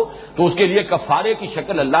کھولنا ہو تو اس کے لیے کفارے کی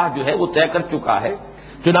شکل اللہ جو ہے وہ طے کر چکا ہے،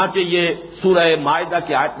 چنانچہ یہ سورہ مائدہ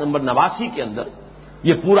کی آیت نمبر 89 کے اندر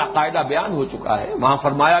یہ پورا قاعدہ بیان ہو چکا ہے۔ وہاں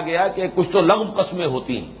فرمایا گیا کہ کچھ تو لغو قسمیں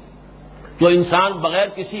ہوتی ہیں جو انسان بغیر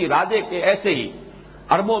کسی ارادے کے ایسے ہی،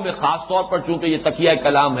 عربوں میں خاص طور پر چونکہ یہ تقیہ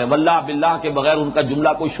کلام ہے، واللہ باللہ کے بغیر ان کا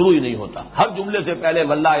جملہ کوئی شروع ہی نہیں ہوتا، ہر جملے سے پہلے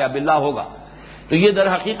واللہ یا باللہ ہوگا، تو یہ در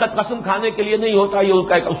حقیقت قسم کھانے کے لیے نہیں ہوتا، یہ ان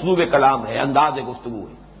کا ایک اسلوب کلام ہے، انداز گفتگو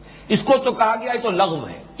ہے۔ اس کو تو کہا گیا ہے تو لغو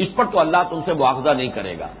ہے، اس پر تو اللہ تم سے مواخذہ نہیں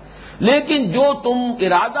کرے گا، لیکن جو تم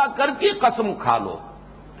ارادہ کر کے قسم کھا لو،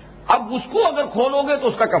 اب اس کو اگر کھولو گے تو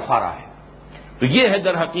اس کا کفارہ ہے۔ تو یہ ہے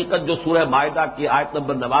در حقیقت جو سورہ مائدہ کی آیت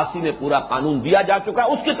نمبر 89 میں پورا قانون دیا جا چکا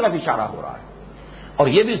ہے، اس کی طرف اشارہ ہو رہا ہے۔ اور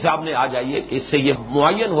یہ بھی سامنے آ جائیے کہ اس سے یہ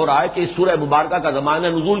معین ہو رہا ہے کہ اس سورہ مبارکہ کا زمانہ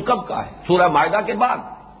نزول کب کا ہے، سورہ مائدہ کے بعد،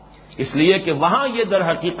 اس لیے کہ وہاں یہ در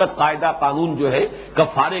حقیقت قاعدہ قانون جو ہے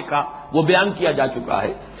کفارے کا وہ بیان کیا جا چکا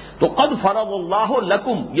ہے۔ تو قد فرض اللہ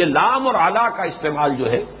لکم، یہ لام اور علا کا استعمال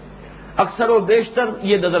جو ہے اکثر و بیشتر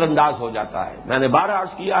یہ نظر انداز ہو جاتا ہے۔ میں نے بارہ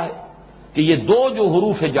عرض کیا ہے کہ یہ دو جو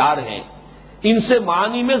حروف جار ہیں ان سے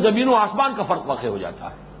معنی میں زمین و آسمان کا فرق واقع ہو جاتا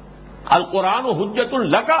ہے۔ القرآن حجت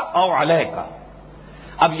لک او علیک،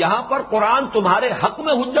 اب یہاں پر قرآن تمہارے حق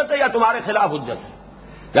میں حجت ہے یا تمہارے خلاف حجت ہے،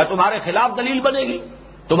 یا تمہارے خلاف دلیل بنے گی،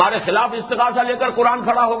 تمہارے خلاف استغاثہ لے کر قرآن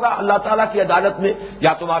کھڑا ہوگا اللہ تعالیٰ کی عدالت میں،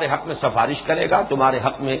 یا تمہارے حق میں سفارش کرے گا، تمہارے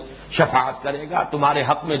حق میں شفاعت کرے گا، تمہارے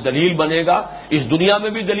حق میں دلیل بنے گا، اس دنیا میں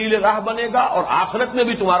بھی دلیل راہ بنے گا اور آخرت میں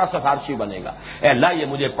بھی تمہارا سفارشی بنے گا۔ اے اللہ یہ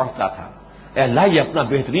مجھے پڑھتا تھا، اے اللہ یہ اپنا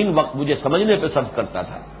بہترین وقت مجھے سمجھنے پہ صرف کرتا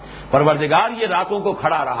تھا، پروردگار یہ راتوں کو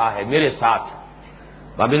کھڑا رہا ہے میرے ساتھ،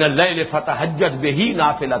 وَمِنَ اللَّيْلِ فَتَهَجَّدْ بِهِ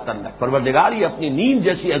نَافِلَةً لَكَ، پروردگار یہ اپنی نیند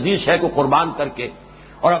جیسی عزیز شے کو قربان کر کے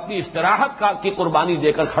اور اپنی استراحت کی قربانی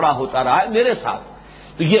دے کر کھڑا ہوتا رہا ہے میرے ساتھ،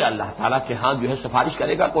 تو یہ اللہ تعالیٰ کے ہاں جو ہے سفارش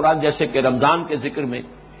کرے گا قرآن، جیسے کہ رمضان کے ذکر میں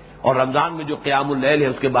اور رمضان میں جو قیام اللیل ہے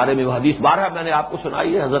اس کے بارے میں وہ حدیث بارہ میں نے آپ کو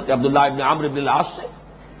سنائی ہے حضرت عبداللہ ابن عمرو بن العاص سے،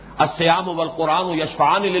 الصیام والقرآن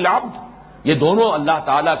یشفعان للعبد، یہ دونوں اللہ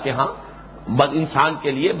تعالیٰ کے ہاں انسان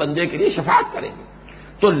کے لیے، بندے کے لیے شفاعت کریں گے۔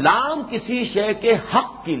 تو لام کسی شے کے حق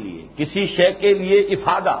کے لیے، کسی شے کے لیے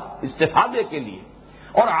افادہ، استفادے کے لیے،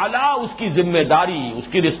 اور اعلیٰ اس کی ذمہ داری، اس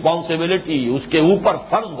کی رسپانسبلٹی، اس کے اوپر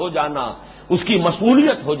فرض ہو جانا، اس کی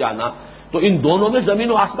مسئولیت ہو جانا، تو ان دونوں میں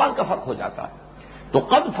زمین و آسمان کا فرق ہو جاتا ہے۔ تو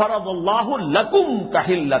قد فرض اللہ لکم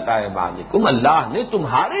تحلۃ ایمانکم، اللہ نے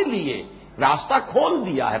تمہارے لیے راستہ کھول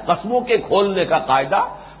دیا ہے، قسموں کے کھولنے کا قاعدہ،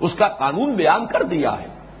 اس کا قانون بیان کر دیا ہے،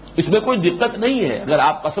 اس میں کوئی دقت نہیں ہے۔ اگر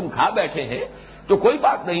آپ قسم کھا بیٹھے ہیں تو کوئی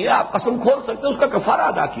بات نہیں ہے، آپ قسم کھول سکتے ہیں، اس کا کفارہ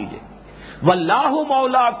ادا کیجیے۔ واللہ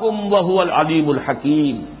مولاکم وہو العلیم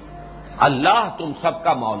الحکیم، اللہ تم سب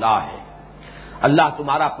کا مولا ہے، اللہ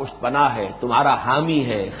تمہارا پشت پناہ ہے، تمہارا حامی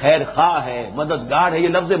ہے، خیر خواہ ہے، مددگار ہے۔ یہ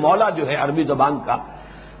لفظ مولا جو ہے عربی زبان کا،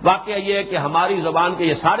 واقعہ یہ ہے کہ ہماری زبان کے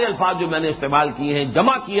یہ سارے الفاظ جو میں نے استعمال کیے ہیں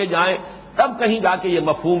جمع کیے جائیں تب کہیں جا کے یہ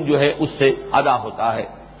مفہوم جو ہے اس سے ادا ہوتا ہے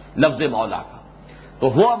لفظ مولا کا۔ تو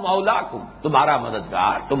ہوا مولاکم، تمہارا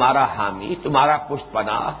مددگار، تمہارا حامی، تمہارا پشت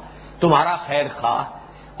پناہ، تمہارا خیر خواہ،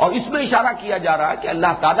 اور اس میں اشارہ کیا جا رہا ہے کہ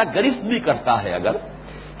اللہ تعالیٰ گرفت بھی کرتا ہے اگر،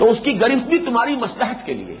 تو اس کی گرفت بھی تمہاری مصلحت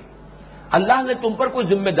کے لیے۔ اللہ نے تم پر کوئی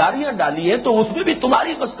ذمہ داریاں ڈالی ہیں تو اس میں بھی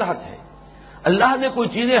تمہاری مصلحت ہے، اللہ نے کوئی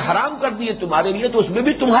چیزیں حرام کر دی ہیں تمہارے لیے تو اس میں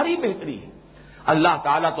بھی تمہاری بہتری ہے۔ اللہ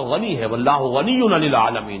تعالیٰ تو غنی ہے، واللہ غنی عن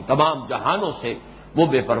العالمین، تمام جہانوں سے وہ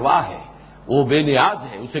بے پرواہ ہے، وہ بے نیاز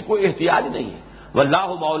ہے، اسے کوئی احتیاج نہیں ہے۔ واللہ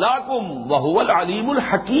مولاکم وہو العلیم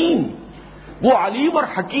الحکیم، وہ علیم اور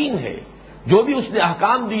حکیم ہے۔ جو بھی اس نے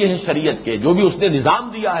احکام دیے ہیں شریعت کے، جو بھی اس نے نظام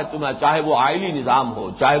دیا ہے تمہیں، چاہے وہ آئلی نظام ہو،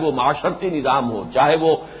 چاہے وہ معاشرتی نظام ہو، چاہے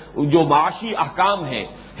وہ جو معاشی احکام ہیں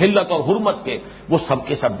حلت اور حرمت کے، وہ سب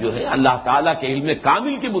کے سب جو ہے اللہ تعالیٰ کے علم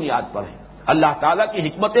کامل کی بنیاد پر ہیں، اللہ تعالیٰ کی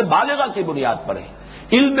حکمت بالغہ کی بنیاد پر ہیں۔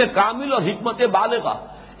 علم کامل اور حکمت بالغہ،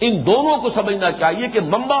 ان دونوں کو سمجھنا چاہیے کہ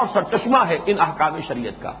منبع اور سرچشمہ ہے ان احکام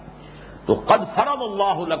شریعت کا۔ تو قد فرض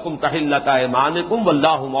اللہ لکم تحلۃ ایمانکم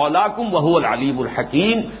واللہ مولاکم وہو العلیم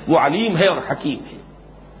الحکیم، وہ علیم ہے اور حکیم ہے۔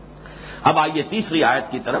 اب آئیے تیسری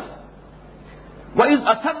آیت کی طرف۔ وَإِذْ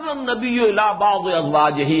أَسَرَّ النَّبِيُّ إِلَىٰ بَعْضِ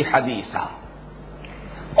أَزْوَاجِهِ حَدِيثًا،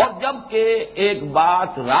 اور جب کہ ایک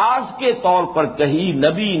بات راز کے طور پر کہی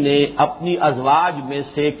نبی نے اپنی ازواج میں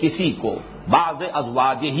سے کسی کو، بعض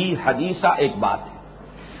ازواجہ حدیثہ ایک بات ہے،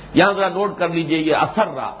 یہاں ذرا نوٹ کر لیجئے یہ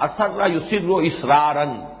اسرہ یسر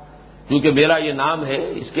اسراراً، کیونکہ میرا یہ نام ہے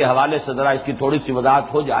اس کے حوالے سے ذرا اس کی تھوڑی سی وضاحت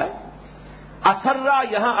ہو جائے۔ اسرہ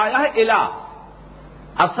یہاں آیا ہے الا،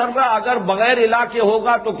 اسرہ اگر بغیر الا کے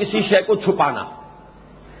ہوگا تو کسی شے کو چھپانا،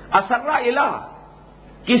 اسرہ الا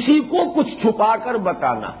کسی کو کچھ چھپا کر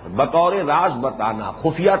بتانا، بطور راز بتانا،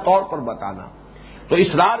 خفیہ طور پر بتانا۔ تو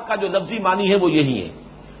اسرار کا جو لفظی معنی ہے وہ یہی ہے،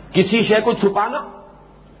 کسی شے کو چھپانا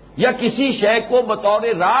یا کسی شے کو بطور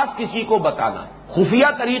راز کسی کو بتانا، خفیہ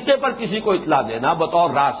طریقے پر کسی کو اطلاع دینا بطور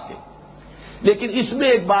راز کے۔ لیکن اس میں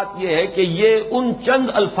ایک بات یہ ہے کہ یہ ان چند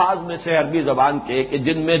الفاظ میں سے عربی زبان کے کہ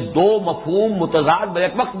جن میں دو مفہوم متضاد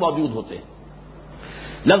بیک وقت موجود ہوتے ہیں۔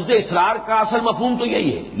 لفظ اسرار کا اصل مفہوم تو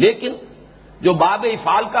یہی ہے، لیکن جو باب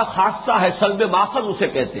افعال کا خاصہ ہے، سلب ماخذ اسے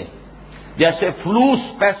کہتے ہیں، جیسے فلوس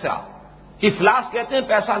پیسہ، افلاس کہتے ہیں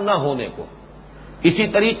پیسہ نہ ہونے کو، اسی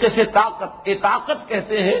طریقے سے طاقت، اطاقت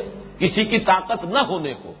کہتے ہیں کسی کی طاقت نہ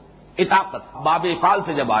ہونے کو، اطاقت باب افعال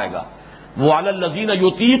سے جب آئے گا۔ وَعَلَى الَّذِينَ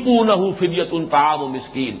يُطِيقُونَهُ فِدْيَةٌ طَعَامُ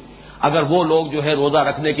مِسْكِينٍ، اگر وہ لوگ جو ہے روزہ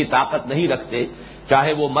رکھنے کی طاقت نہیں رکھتے،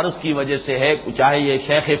 چاہے وہ مرض کی وجہ سے ہے، چاہے یہ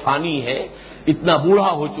شیخ فانی ہے، اتنا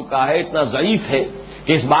بوڑھا ہو چکا ہے، اتنا ضعیف ہے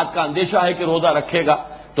کہ اس بات کا اندیشہ ہے کہ روزہ رکھے گا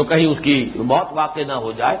تو کہیں اس کی موت واقع نہ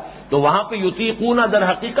ہو جائے، تو وہاں پہ یطیقون در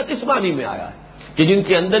حقیقت اس معنی میں آیا ہے کہ جن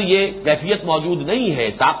کے اندر یہ کیفیت موجود نہیں ہے،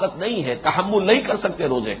 طاقت نہیں ہے، تحمل نہیں کر سکتے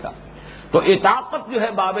روزے کا، تو اطاقت جو ہے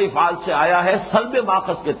باب افعال سے آیا ہے سلب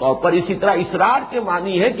ماخذ کے طور پر۔ اسی طرح اسرار کے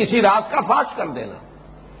معنی ہے کسی راز کا فاش کر دینا،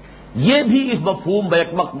 یہ بھی اس مفہوم بیک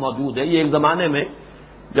وقت موجود ہے۔ یہ ایک زمانے میں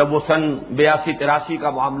جب وہ سن 82-83 کا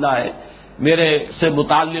معاملہ ہے، میرے سے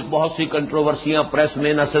متعلق بہت سی کنٹروورسیاں پریس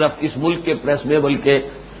میں، نہ صرف اس ملک کے پریس میں بلکہ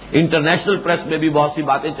انٹرنیشنل پریس میں بھی بہت سی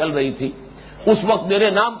باتیں چل رہی تھی۔ اس وقت میرے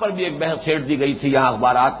نام پر بھی ایک بحث چھیڑ دی گئی تھی یہاں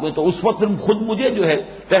اخبارات میں، تو اس وقت خود مجھے جو ہے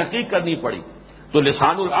تحقیق کرنی پڑی۔ تو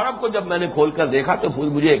لسان العرب کو جب میں نے کھول کر دیکھا تو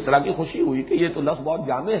مجھے ایک طرح کی خوشی ہوئی کہ یہ تو لفظ بہت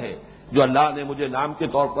جامع ہے جو اللہ نے مجھے نام کے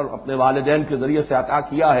طور پر اپنے والدین کے ذریعے سے عطا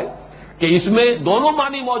کیا ہے، کہ اس میں دونوں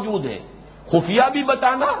معنی موجود ہیں، خفیہ بھی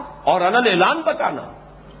بتانا اور علن اعلان بتانا،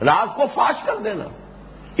 راز کو فاش کر دینا۔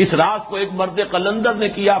 اس راز کو ایک مرد قلندر نے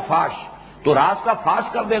کیا فاش، تو راز کا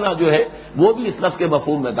فاش کر دینا جو ہے وہ بھی اس لفظ کے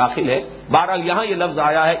مفہوم میں داخل ہے۔ بہرحال یہاں یہ لفظ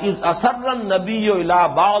آیا ہے اذ اسر النبی الی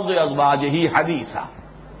بعض ازواجہ حدیثا،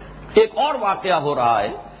 ایک اور واقعہ ہو رہا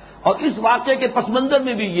ہے، اور اس واقعے کے پس منظر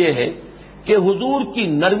میں بھی یہ ہے کہ حضور کی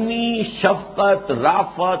نرمی، شفقت،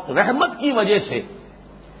 رافت، رحمت کی وجہ سے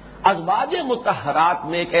ازواج مطہرات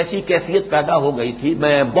میں ایک ایسی کیفیت پیدا ہو گئی تھی،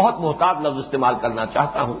 میں بہت محتاط لفظ استعمال کرنا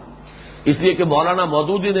چاہتا ہوں اس لیے کہ مولانا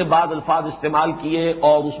مودودی نے بعض الفاظ استعمال کیے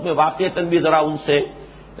اور اس میں واقعتاً بھی ذرا ان سے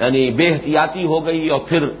یعنی بے احتیاطی ہو گئی، اور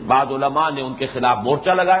پھر بعض علماء نے ان کے خلاف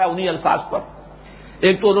مورچہ لگایا انہی الفاظ پر۔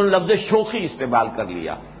 ایک تو انہوں نے لفظ شوخی استعمال کر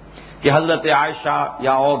لیا کہ حضرت عائشہ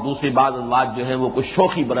یا اور دوسری بعض ازواج جو ہیں وہ کچھ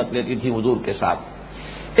شوخی برت لیتی تھی حضور کے ساتھ۔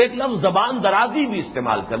 ایک لفظ زبان درازی بھی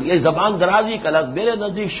استعمال کر لیا۔ زبان درازی کا لفظ میرے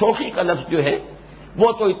نزدیک شوخی کا لفظ جو ہے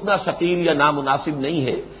وہ تو اتنا ثقیل یا نامناسب نہیں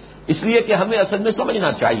ہے، اس لیے کہ ہمیں اصل میں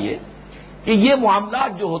سمجھنا چاہیے کہ یہ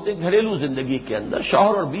معاملات جو ہوتے ہیں گھریلو زندگی کے اندر،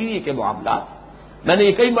 شوہر اور بیوی کے معاملات، میں نے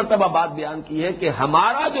یہ کئی مرتبہ بات بیان کی ہے کہ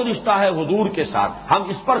ہمارا جو رشتہ ہے حضور کے ساتھ، ہم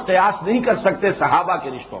اس پر قیاس نہیں کر سکتے صحابہ کے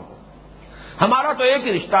رشتوں کو۔ ہمارا تو ایک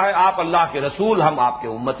ہی رشتہ ہے، آپ اللہ کے رسول، ہم آپ کے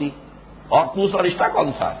امتی، اور دوسرا رشتہ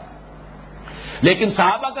کون سا ہے؟ لیکن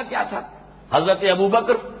صحابہ کا کیا تھا؟ حضرت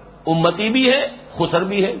ابوبکر امتی بھی ہے، خسر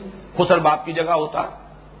بھی ہے، خسر باپ کی جگہ ہوتا ہے۔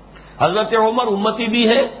 حضرت عمر امتی بھی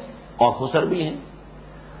ہے اور خسر بھی ہے۔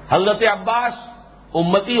 حضرت عباس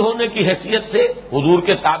امتی ہونے کی حیثیت سے حضور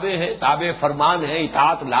کے تابع ہے، تابع فرمان ہے،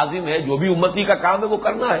 اطاعت لازم ہے، جو بھی امتی کا کام ہے وہ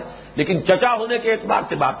کرنا ہے، لیکن چچا ہونے کے اعتبار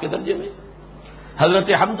سے باپ کے درجے میں۔ حضرت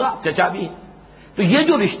حمزہ چچا بھی ہیں. تو یہ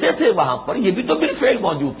جو رشتے تھے وہاں پر یہ بھی تو بالفعل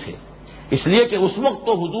موجود تھے، اس لیے کہ اس وقت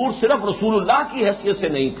تو حضور صرف رسول اللہ کی حیثیت سے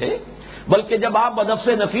نہیں تھے، بلکہ جب آپ بنفس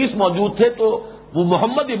نفیس موجود تھے تو وہ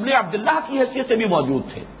محمد ابن عبداللہ کی حیثیت سے بھی موجود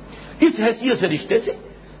تھے. اس حیثیت سے رشتے تھے.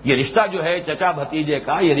 یہ رشتہ جو ہے چچا بھتیجے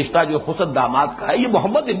کا، یہ رشتہ جو خسر داماد کا ہے، یہ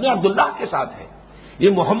محمد ابن عبداللہ کے ساتھ ہے، یہ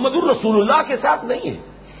محمد الرسول اللہ کے ساتھ نہیں ہے.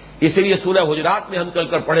 اس لیے سورہ حجرات میں ہم چل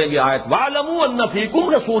کر پڑھیں گے آیت وَاعْلَمُوا أَنَّ فِيكُمْ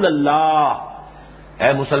رَسُولَ اللَّهِ. اے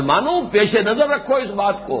مسلمانوں پیش نظر رکھو اس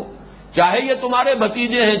بات کو، چاہے یہ تمہارے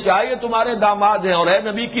بھتیجے ہیں، چاہے یہ تمہارے داماد ہیں، اور اے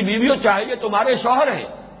نبی کی بیویوں چاہے یہ تمہارے شوہر ہیں،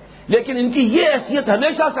 لیکن ان کی یہ حیثیت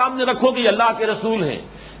ہمیشہ سامنے رکھو کہ یہ اللہ کے رسول ہیں.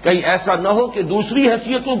 کہیں ایسا نہ ہو کہ دوسری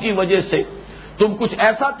حیثیتوں کی وجہ سے تم کچھ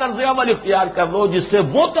ایسا طرز عمل اختیار کر لو جس سے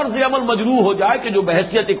وہ طرز عمل مجروح ہو جائے کہ جو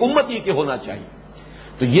بحیثیت ایک امتی کے ہونا چاہیے.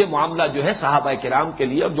 تو یہ معاملہ جو ہے صحابہ کرام کے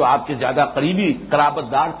لیے اور جو آپ کے زیادہ قریبی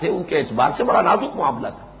قرابت دار تھے ان کے اعتبار سے بڑا نازک معاملہ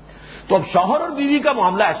تھا. تو اب شوہر اور بیوی کا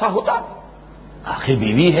معاملہ ایسا ہوتا، آخر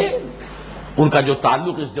بیوی ہے، ان کا جو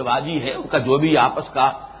تعلق ازدواجی ہے، ان کا جو بھی آپس کا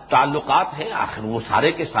تعلقات ہیں، آخر وہ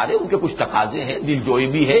سارے کے سارے ان کے کچھ تقاضے ہیں، دل جوئی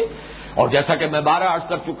بھی ہے. اور جیسا کہ میں بارہ عرض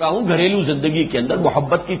کر چکا ہوں گھریلو زندگی کے اندر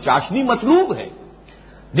محبت کی چاشنی مطلوب ہے،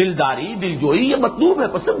 دلداری دل جوئی یہ مطلوب ہے،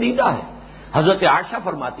 پسندیدہ ہے. حضرت عائشہ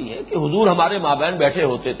فرماتی ہے کہ حضور ہمارے مابین بیٹھے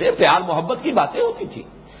ہوتے تھے، پیار محبت کی باتیں ہوتی تھی.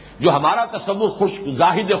 جو ہمارا تصور خشک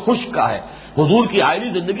زاہد خشک کا ہے، حضور کی آئلی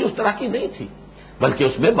زندگی اس طرح کی نہیں تھی، بلکہ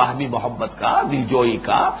اس میں باہمی محبت کا، دل جوئی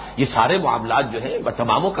کا، یہ سارے معاملات جو ہیں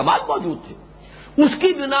تمام و کمال موجود تھے. اس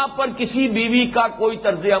کی بنا پر کسی بیوی کا کوئی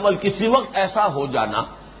طرز عمل کسی وقت ایسا ہو جانا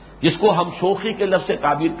جس کو ہم شوخی کے لفظ سے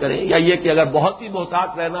تعبیر کریں، یا یہ کہ اگر بہت ہی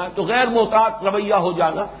محتاط رہنا ہے تو غیر محتاط رویہ ہو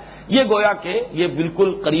جانا، یہ گویا کہ یہ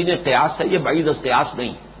بالکل قرین قیاس ہے، یہ بعید از قیاس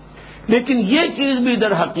نہیں. لیکن یہ چیز بھی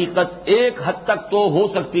در حقیقت ایک حد تک تو ہو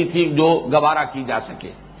سکتی تھی جو گوارا کی جا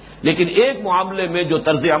سکے، لیکن ایک معاملے میں جو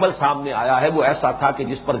طرز عمل سامنے آیا ہے وہ ایسا تھا کہ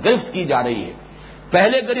جس پر گرفت کی جا رہی ہے.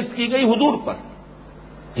 پہلے گرفت کی گئی حضور پر،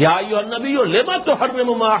 یا ایھا النبی لم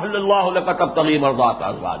تحرم ما احل اللہ لک تبتغی مرضات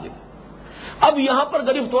ازواجک. اب یہاں پر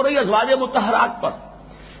گرفت ہو رہی ازواج مطہرات پر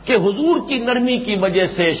کہ حضور کی نرمی کی وجہ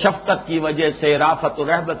سے، شفقت کی وجہ سے، رافت و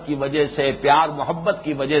رحمت کی وجہ سے، پیار محبت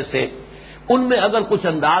کی وجہ سے ان میں اگر کچھ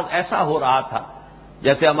انداز ایسا ہو رہا تھا،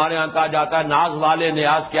 جیسے ہمارے یہاں کہا جاتا ہے ناز والے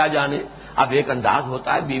نیاز کیا جانے. اب ایک انداز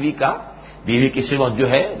ہوتا ہے بیوی کا، بیوی کسی وقت جو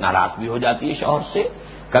ہے ناراض بھی ہو جاتی ہے شوہر سے،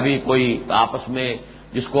 کبھی کوئی آپس میں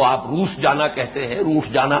جس کو آپ روس جانا کہتے ہیں،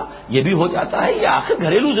 روس جانا یہ بھی ہو جاتا ہے. یہ آخر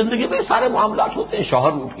گھریلو زندگی میں سارے معاملات ہوتے ہیں.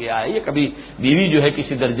 شوہر روٹ گیا ہے، یہ کبھی بیوی جو ہے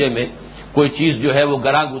کسی درجے میں کوئی چیز جو ہے وہ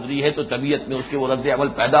گراں گزری ہے تو طبیعت میں اس کے وہ رد عمل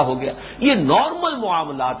پیدا ہو گیا. یہ نارمل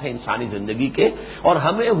معاملات ہیں انسانی زندگی کے، اور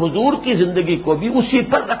ہمیں حضور کی زندگی کو بھی اسی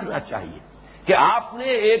پر رکھنا چاہیے کہ آپ نے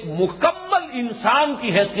ایک مکمل انسان کی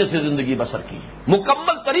حیثیت سے زندگی بسر کی،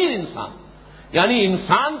 مکمل ترین انسان، یعنی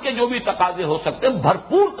انسان کے جو بھی تقاضے ہو سکتے ہیں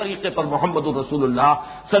بھرپور طریقے پر محمد الرسول اللہ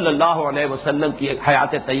صلی اللہ علیہ وسلم کی ایک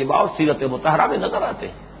حیات طیبہ اور سیرت مطہرہ میں نظر آتے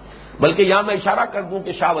ہیں. بلکہ یہاں میں اشارہ کر دوں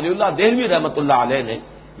کہ شاہ ولی اللہ دہلوی رحمۃ اللہ علیہ نے،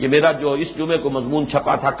 یہ میرا جو اس جمعے کو مضمون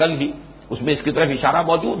چھپا تھا کل ہی، اس میں اس کی طرف اشارہ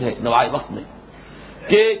موجود ہے نوائے وقت میں،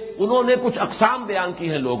 کہ انہوں نے کچھ اقسام بیان کی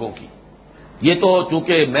ہیں لوگوں کی. یہ تو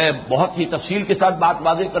چونکہ میں بہت ہی تفصیل کے ساتھ بات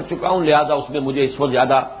واضح کر چکا ہوں، لہذا اس میں مجھے اس وقت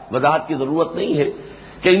زیادہ وضاحت کی ضرورت نہیں ہے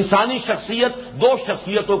کہ انسانی شخصیت دو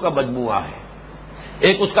شخصیتوں کا مجموعہ ہے،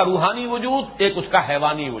 ایک اس کا روحانی وجود، ایک اس کا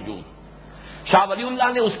حیوانی وجود. شاہ ولی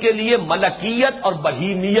اللہ نے اس کے لیے ملکیت اور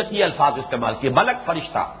بہیمیت یہ الفاظ استعمال کیے. ملک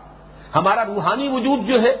فرشتہ، ہمارا روحانی وجود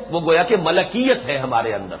جو ہے وہ گویا کہ ملکیت ہے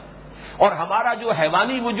ہمارے اندر، اور ہمارا جو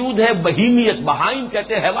حیوانی وجود ہے بہیمیت، بہائم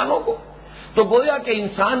کہتے ہیں حیوانوں کو. تو گویا کہ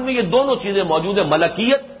انسان میں یہ دونوں چیزیں موجود ہیں،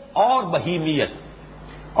 ملکیت اور بہیمیت.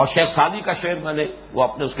 اور شیخ سعدی کا شعر میں نے وہ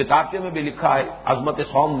اپنے اس کتاب میں بھی لکھا ہے عظمت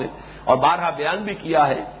صوم میں، اور بارہا بیان بھی کیا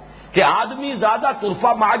ہے کہ آدمی زیادہ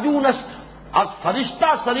طرفہ معجون است از فرشتہ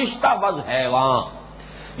سرشتہ وز حیوان.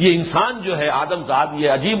 یہ انسان جو ہے آدم زاد یہ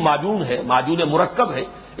عجیب معجون ہے، معجون مرکب ہے،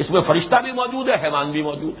 اس میں فرشتہ بھی موجود ہے، حیوان بھی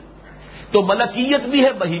موجود ہے. تو ملکیت بھی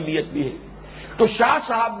ہے، بہیمیت بھی ہے. تو شاہ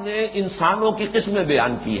صاحب نے انسانوں کی قسمیں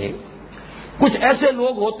بیان کی ہیں. کچھ ایسے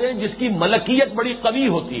لوگ ہوتے ہیں جس کی ملکیت بڑی قوی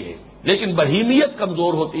ہوتی ہے لیکن بہیمیت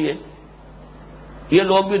کمزور ہوتی ہے. یہ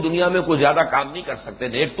لوگ بھی دنیا میں کوئی زیادہ کام نہیں کر سکتے.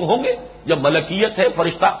 نیک تو ہوں گے، جب ملکیت ہے،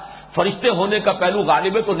 فرشتے ہونے کا پہلو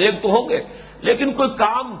غالب ہے تو نیک تو ہوں گے، لیکن کوئی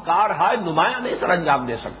کام کار ہے نمایاں نہیں سر انجام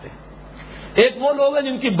دے سکتے. ایک وہ لوگ ہیں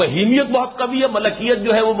جن کی بہیمیت بہت قوی ہے، ملکیت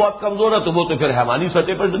جو ہے وہ بہت کمزور ہے، تو وہ تو پھر حیوانی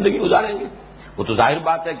سطح پر زندگی گزاریں گے. وہ تو ظاہر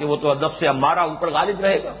بات ہے کہ وہ تو نفس امارہ ان پر غالب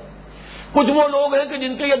رہے گا. کچھ وہ لوگ ہیں کہ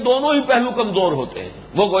جن کے یہ دونوں ہی پہلو کمزور ہوتے ہیں،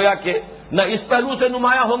 وہ گویا کہ نہ اس پہلو سے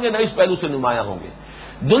نمایاں ہوں گے نہ اس پہلو سے نمایاں ہوں گے.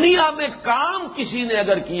 دنیا میں کام کسی نے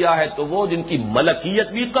اگر کیا ہے تو وہ جن کی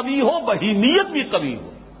ملکیت بھی قوی ہو، بہیمیت بھی قوی ہو.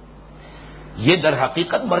 یہ در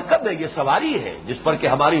حقیقت مرکب ہے، یہ سواری ہے جس پر کہ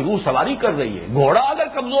ہماری روح سواری کر رہی ہے۔ گھوڑا اگر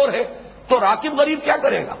کمزور ہے تو راکب غریب کیا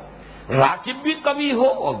کرے گا؟ راکب بھی قوی ہو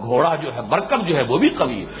اور گھوڑا جو ہے، مرکب جو ہے وہ بھی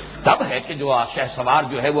قوی ہے، تب ہے کہ جو شہ سوار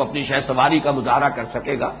جو ہے وہ اپنی شہ سواری کا مظاہرہ کر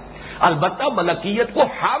سکے گا۔ البتہ ملکیت کو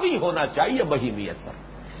حاوی ہونا چاہیے بہیمیت پر،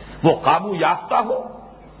 وہ قابو یافتہ ہو،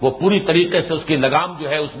 وہ پوری طریقے سے اس کی لگام جو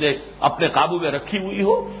ہے اس نے اپنے قابو میں رکھی ہوئی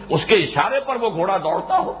ہو، اس کے اشارے پر وہ گھوڑا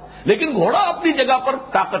دوڑتا ہو، لیکن گھوڑا اپنی جگہ پر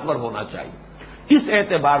طاقتور ہونا چاہیے۔ اس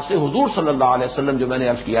اعتبار سے حضور صلی اللہ علیہ وسلم جو میں نے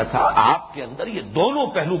عرض کیا تھا، آپ کے اندر یہ دونوں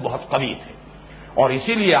پہلو بہت قوی تھے، اور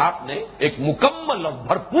اسی لیے آپ نے ایک مکمل اور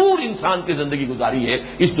بھرپور انسان کی زندگی گزاری ہے،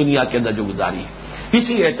 اس دنیا کے اندر جو گزاری ہے۔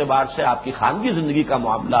 اسی اعتبار سے آپ کی خانگی زندگی کا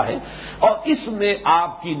معاملہ ہے، اور اس میں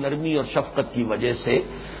آپ کی نرمی اور شفقت کی وجہ سے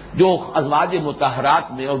جو ازواج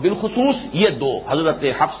مطہرات میں، اور بالخصوص یہ دو حضرت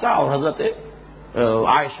حفصہ اور حضرت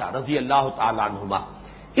عائشہ رضی اللہ تعالی عنہما،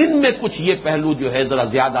 ان میں کچھ یہ پہلو جو ہے ذرا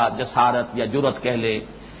زیادہ جسارت یا جرأت کہہ لیں،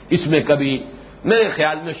 اس میں کبھی میرے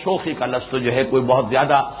خیال میں شوخی کا لفظ جو ہے کوئی بہت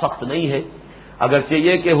زیادہ سخت نہیں ہے، اگرچہ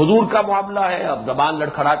یہ کہ حضور کا معاملہ ہے، اب زبان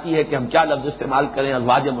لڑکھڑاتی ہے کہ ہم کیا لفظ استعمال کریں،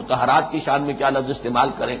 ازواج مطہرات کی شان میں کیا لفظ استعمال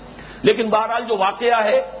کریں، لیکن بہرحال جو واقعہ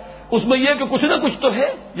ہے اس میں یہ کہ کچھ نہ کچھ تو ہے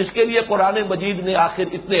جس کے لیے قرآن مجید نے آخر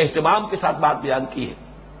اتنے اہتمام کے ساتھ بات بیان کی ہے۔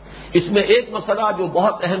 اس میں ایک مسئلہ جو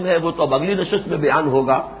بہت اہم ہے، وہ تو اب اگلی نشست میں بیان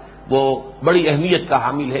ہوگا، وہ بڑی اہمیت کا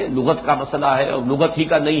حامل ہے، لغت کا مسئلہ ہے، اور لغت ہی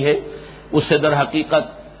کا نہیں ہے، اس سے در حقیقت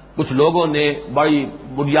کچھ لوگوں نے بڑی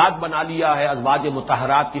بنیاد بنا لیا ہے ازواج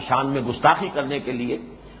مطہرات کی شان میں گستاخی کرنے کے لیے،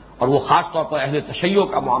 اور وہ خاص طور پر اہل تشیع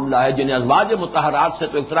کا معاملہ ہے، جنہیں ازواج مطہرات سے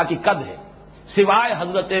تو ایک طرح کی قد ہے، سوائے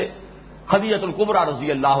حضرت خدیجہ الکبریٰ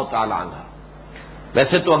رضی اللہ تعالی عنہ۔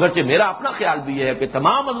 ویسے تو اگرچہ میرا اپنا خیال بھی یہ ہے کہ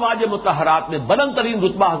تمام ازواج مطہرات میں بلند ترین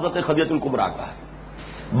رتبہ حضرت خدیجہ الکبریٰ کا ہے،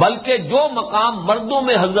 بلکہ جو مقام مردوں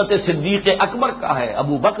میں حضرت صدیق اکبر کا ہے،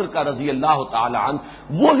 ابو بکر کا رضی اللہ تعالی عنہ،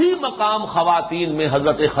 وہی مقام خواتین میں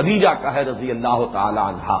حضرت خدیجہ کا ہے رضی اللہ تعالی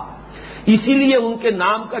عنہا۔ اسی لیے ان کے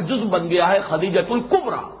نام کا جز بن گیا ہے خدیجہ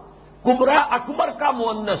الکبریٰ۔ کبریٰ اکبر کا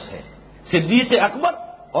مؤنث ہے، صدیق اکبر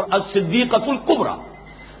اور الصدیقۃ الکبریٰ۔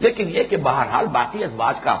 لیکن یہ کہ بہرحال باقی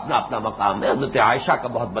ازواج کا اپنا اپنا مقام ہے، حضرت عائشہ کا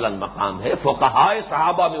بہت بلند مقام ہے، فقہائے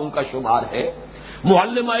صحابہ میں ان کا شمار ہے،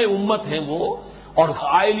 معلمہ امت ہیں وہ، اور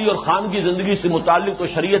عائلی اور خانگی زندگی سے متعلق تو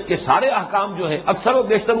شریعت کے سارے احکام جو ہیں اکثر و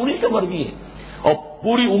بیشتر انہی سے مروی ہیں، اور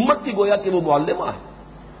پوری امت کی گویا کہ وہ معلمہ ہے۔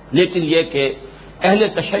 لیکن یہ کہ اہل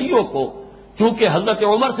تشیع کو چونکہ حضرت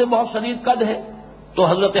عمر سے بہت شدید قد ہے تو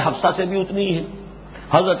حضرت حفصہ سے بھی اتنی ہے،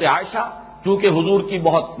 حضرت عائشہ چونکہ حضور کی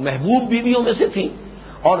بہت محبوب بیویوں میں سے تھی،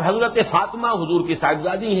 اور حضرت فاطمہ حضور کی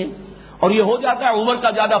صاحبزادی ہیں، اور یہ ہو جاتا ہے عمر کا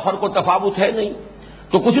زیادہ فرق و تفاوت ہے نہیں،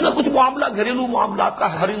 تو کچھ نہ کچھ معاملہ گھریلو معاملات کا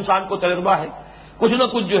ہر انسان کو تجربہ ہے، کچھ نہ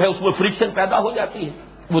کچھ جو ہے اس میں فرکشن پیدا ہو جاتی ہے،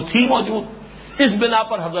 وہ تھی موجود، اس بنا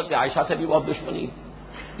پر حضرت عائشہ سے بھی بہت دشمنی ہے۔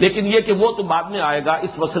 لیکن یہ کہ وہ تو بعد میں آئے گا،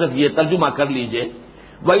 اس وقت صرف یہ ترجمہ کر لیجئے،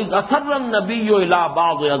 وَإِذْ أَسَرَّ النَّبِيُّ إِلَىٰ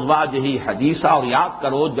بَعْضِ أَزْوَاجِهِ حَدِيثًا، اور یاد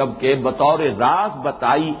کرو جب کہ بطور راز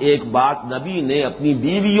بتائی ایک بات نبی نے اپنی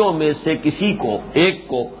بیویوں میں سے کسی کو، ایک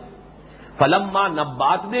کو، فَلَمَّا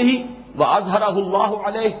نَبَّأَتْ بِهِ وَأَظْهَرَهُ اللَّهُ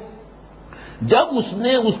عَلَيْهِ، جب اس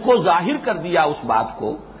نے اس کو ظاہر کر دیا، اس بات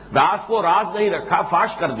کو، راز کو راز نہیں رکھا،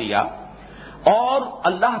 فاش کر دیا، اور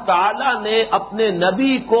اللہ تعالی نے اپنے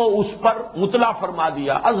نبی کو اس پر مطلع فرما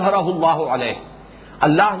دیا، اظہرہ اللہ علیہ،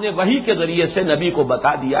 اللہ نے وحی کے ذریعے سے نبی کو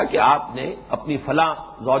بتا دیا کہ آپ نے اپنی فلاں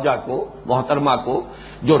زوجہ کو، محترمہ کو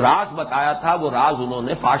جو راز بتایا تھا وہ راز انہوں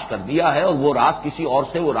نے فاش کر دیا ہے، اور وہ راز کسی اور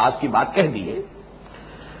سے وہ راز کی بات کہہ دی ہے۔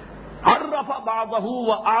 عرف بعضہ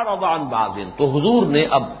واعرض عن بعض، تو حضور نے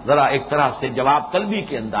اب ذرا ایک طرح سے جواب طلبی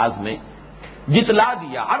کے انداز میں جتلا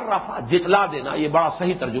دیا، عرفا جتلا دینا، یہ بڑا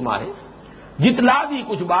صحیح ترجمہ ہے، جتلا دی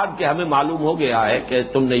کچھ بات کہ ہمیں معلوم ہو گیا ہے کہ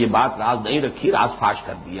تم نے یہ بات راز نہیں رکھی، راز فاش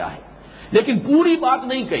کر دیا ہے، لیکن پوری بات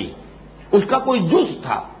نہیں کہی، اس کا کوئی جز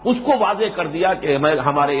تھا اس کو واضح کر دیا کہ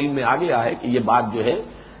ہمارے علم میں آ گیا ہے کہ یہ بات جو ہے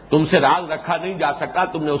تم سے راز رکھا نہیں جا سکتا،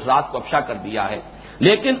 تم نے اس راز کو افشا کر دیا ہے،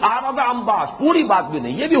 لیکن اعرض عن بعض، پوری بات بھی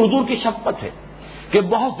نہیں۔ یہ بھی حضور کی شفقت ہے کہ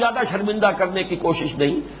بہت زیادہ شرمندہ کرنے کی کوشش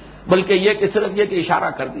نہیں، بلکہ یہ کہ صرف یہ کہ اشارہ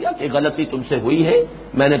کر دیا کہ غلطی تم سے ہوئی ہے،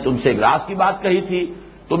 میں نے تم سے ایک راز کی بات کہی تھی،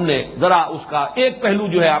 تم نے ذرا اس کا ایک پہلو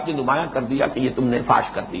جو ہے آپ نے نمایاں کر دیا کہ یہ تم نے فاش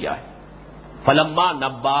کر دیا ہے۔ فلما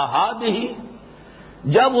نباہا بہ،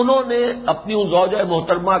 جب انہوں نے اپنی ان زوجہ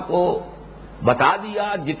محترمہ کو بتا دیا،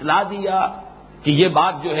 جتلا دیا کہ یہ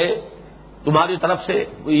بات جو ہے تمہاری طرف سے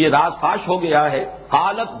یہ راز فاش ہو گیا ہے،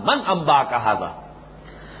 قالت من انباک ھذا،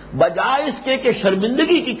 بجائے اس کے کہ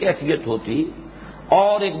شرمندگی کی کیفیت ہوتی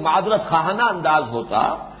اور ایک معذرت خواہانہ انداز ہوتا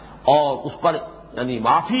اور اس پر یعنی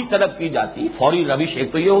معافی طلب کی جاتی، فوری روش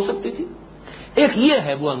ایک تو یہ ہو سکتی تھی، ایک یہ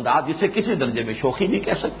ہے وہ انداز جسے کسی درجے میں شوخی بھی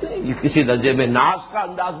کہہ سکتے ہیں، کسی درجے میں ناز کا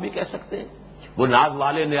انداز بھی کہہ سکتے ہیں، وہ ناز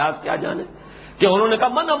والے نیاز کیا جانے کہ انہوں نے کہا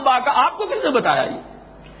من انبا کا، آپ کو کس نے بتایا یہ؟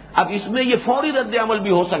 اب اس میں یہ فوری رد عمل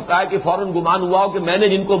بھی ہو سکتا ہے کہ فوراً گمان ہوا ہو کہ میں نے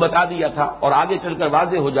جن کو بتا دیا تھا، اور آگے چل کر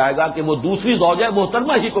واضح ہو جائے گا کہ وہ دوسری زوجہ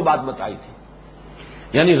محترمہ ہی کو بات بتائی تھی،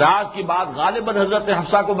 یعنی راز کی بات غالباً حضرت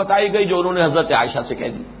حفصہ کو بتائی گئی جو انہوں نے حضرت عائشہ سے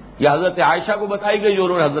کہہ دی، یا حضرت عائشہ کو بتائی گئی جو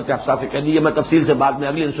انہوں نے حضرت حفصہ سے کہہ دی. یہ میں تفصیل سے بعد میں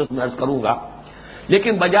اگلی نشست میں عرض کروں گا.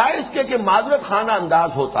 لیکن بجائے اس کے کہ معذرت خانہ انداز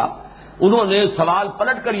ہوتا، انہوں نے سوال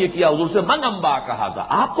پلٹ کر یہ کیا حضور سے من انبا کہا تھا،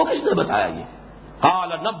 آپ کو کس نے بتایا یہ؟ قال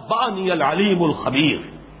نبانی العلیم الخبیر.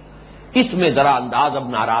 اس میں ذرا انداز اب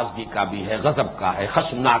ناراضگی کا بھی ہے، غضب کا ہے،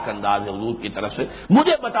 خشمناک انداز ہے حضور کی طرف سے.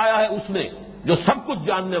 مجھے بتایا ہے اس نے جو سب کچھ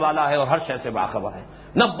جاننے والا ہے اور ہر شے سے باخبر ہے.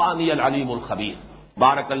 نبانی العلیم الخبیر.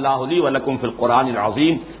 بارک اللہ لی ولکم فی القرآن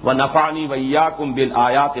العظیم ونفعنی وإیاکم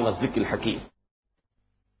بالآیات والذکر الحکیم.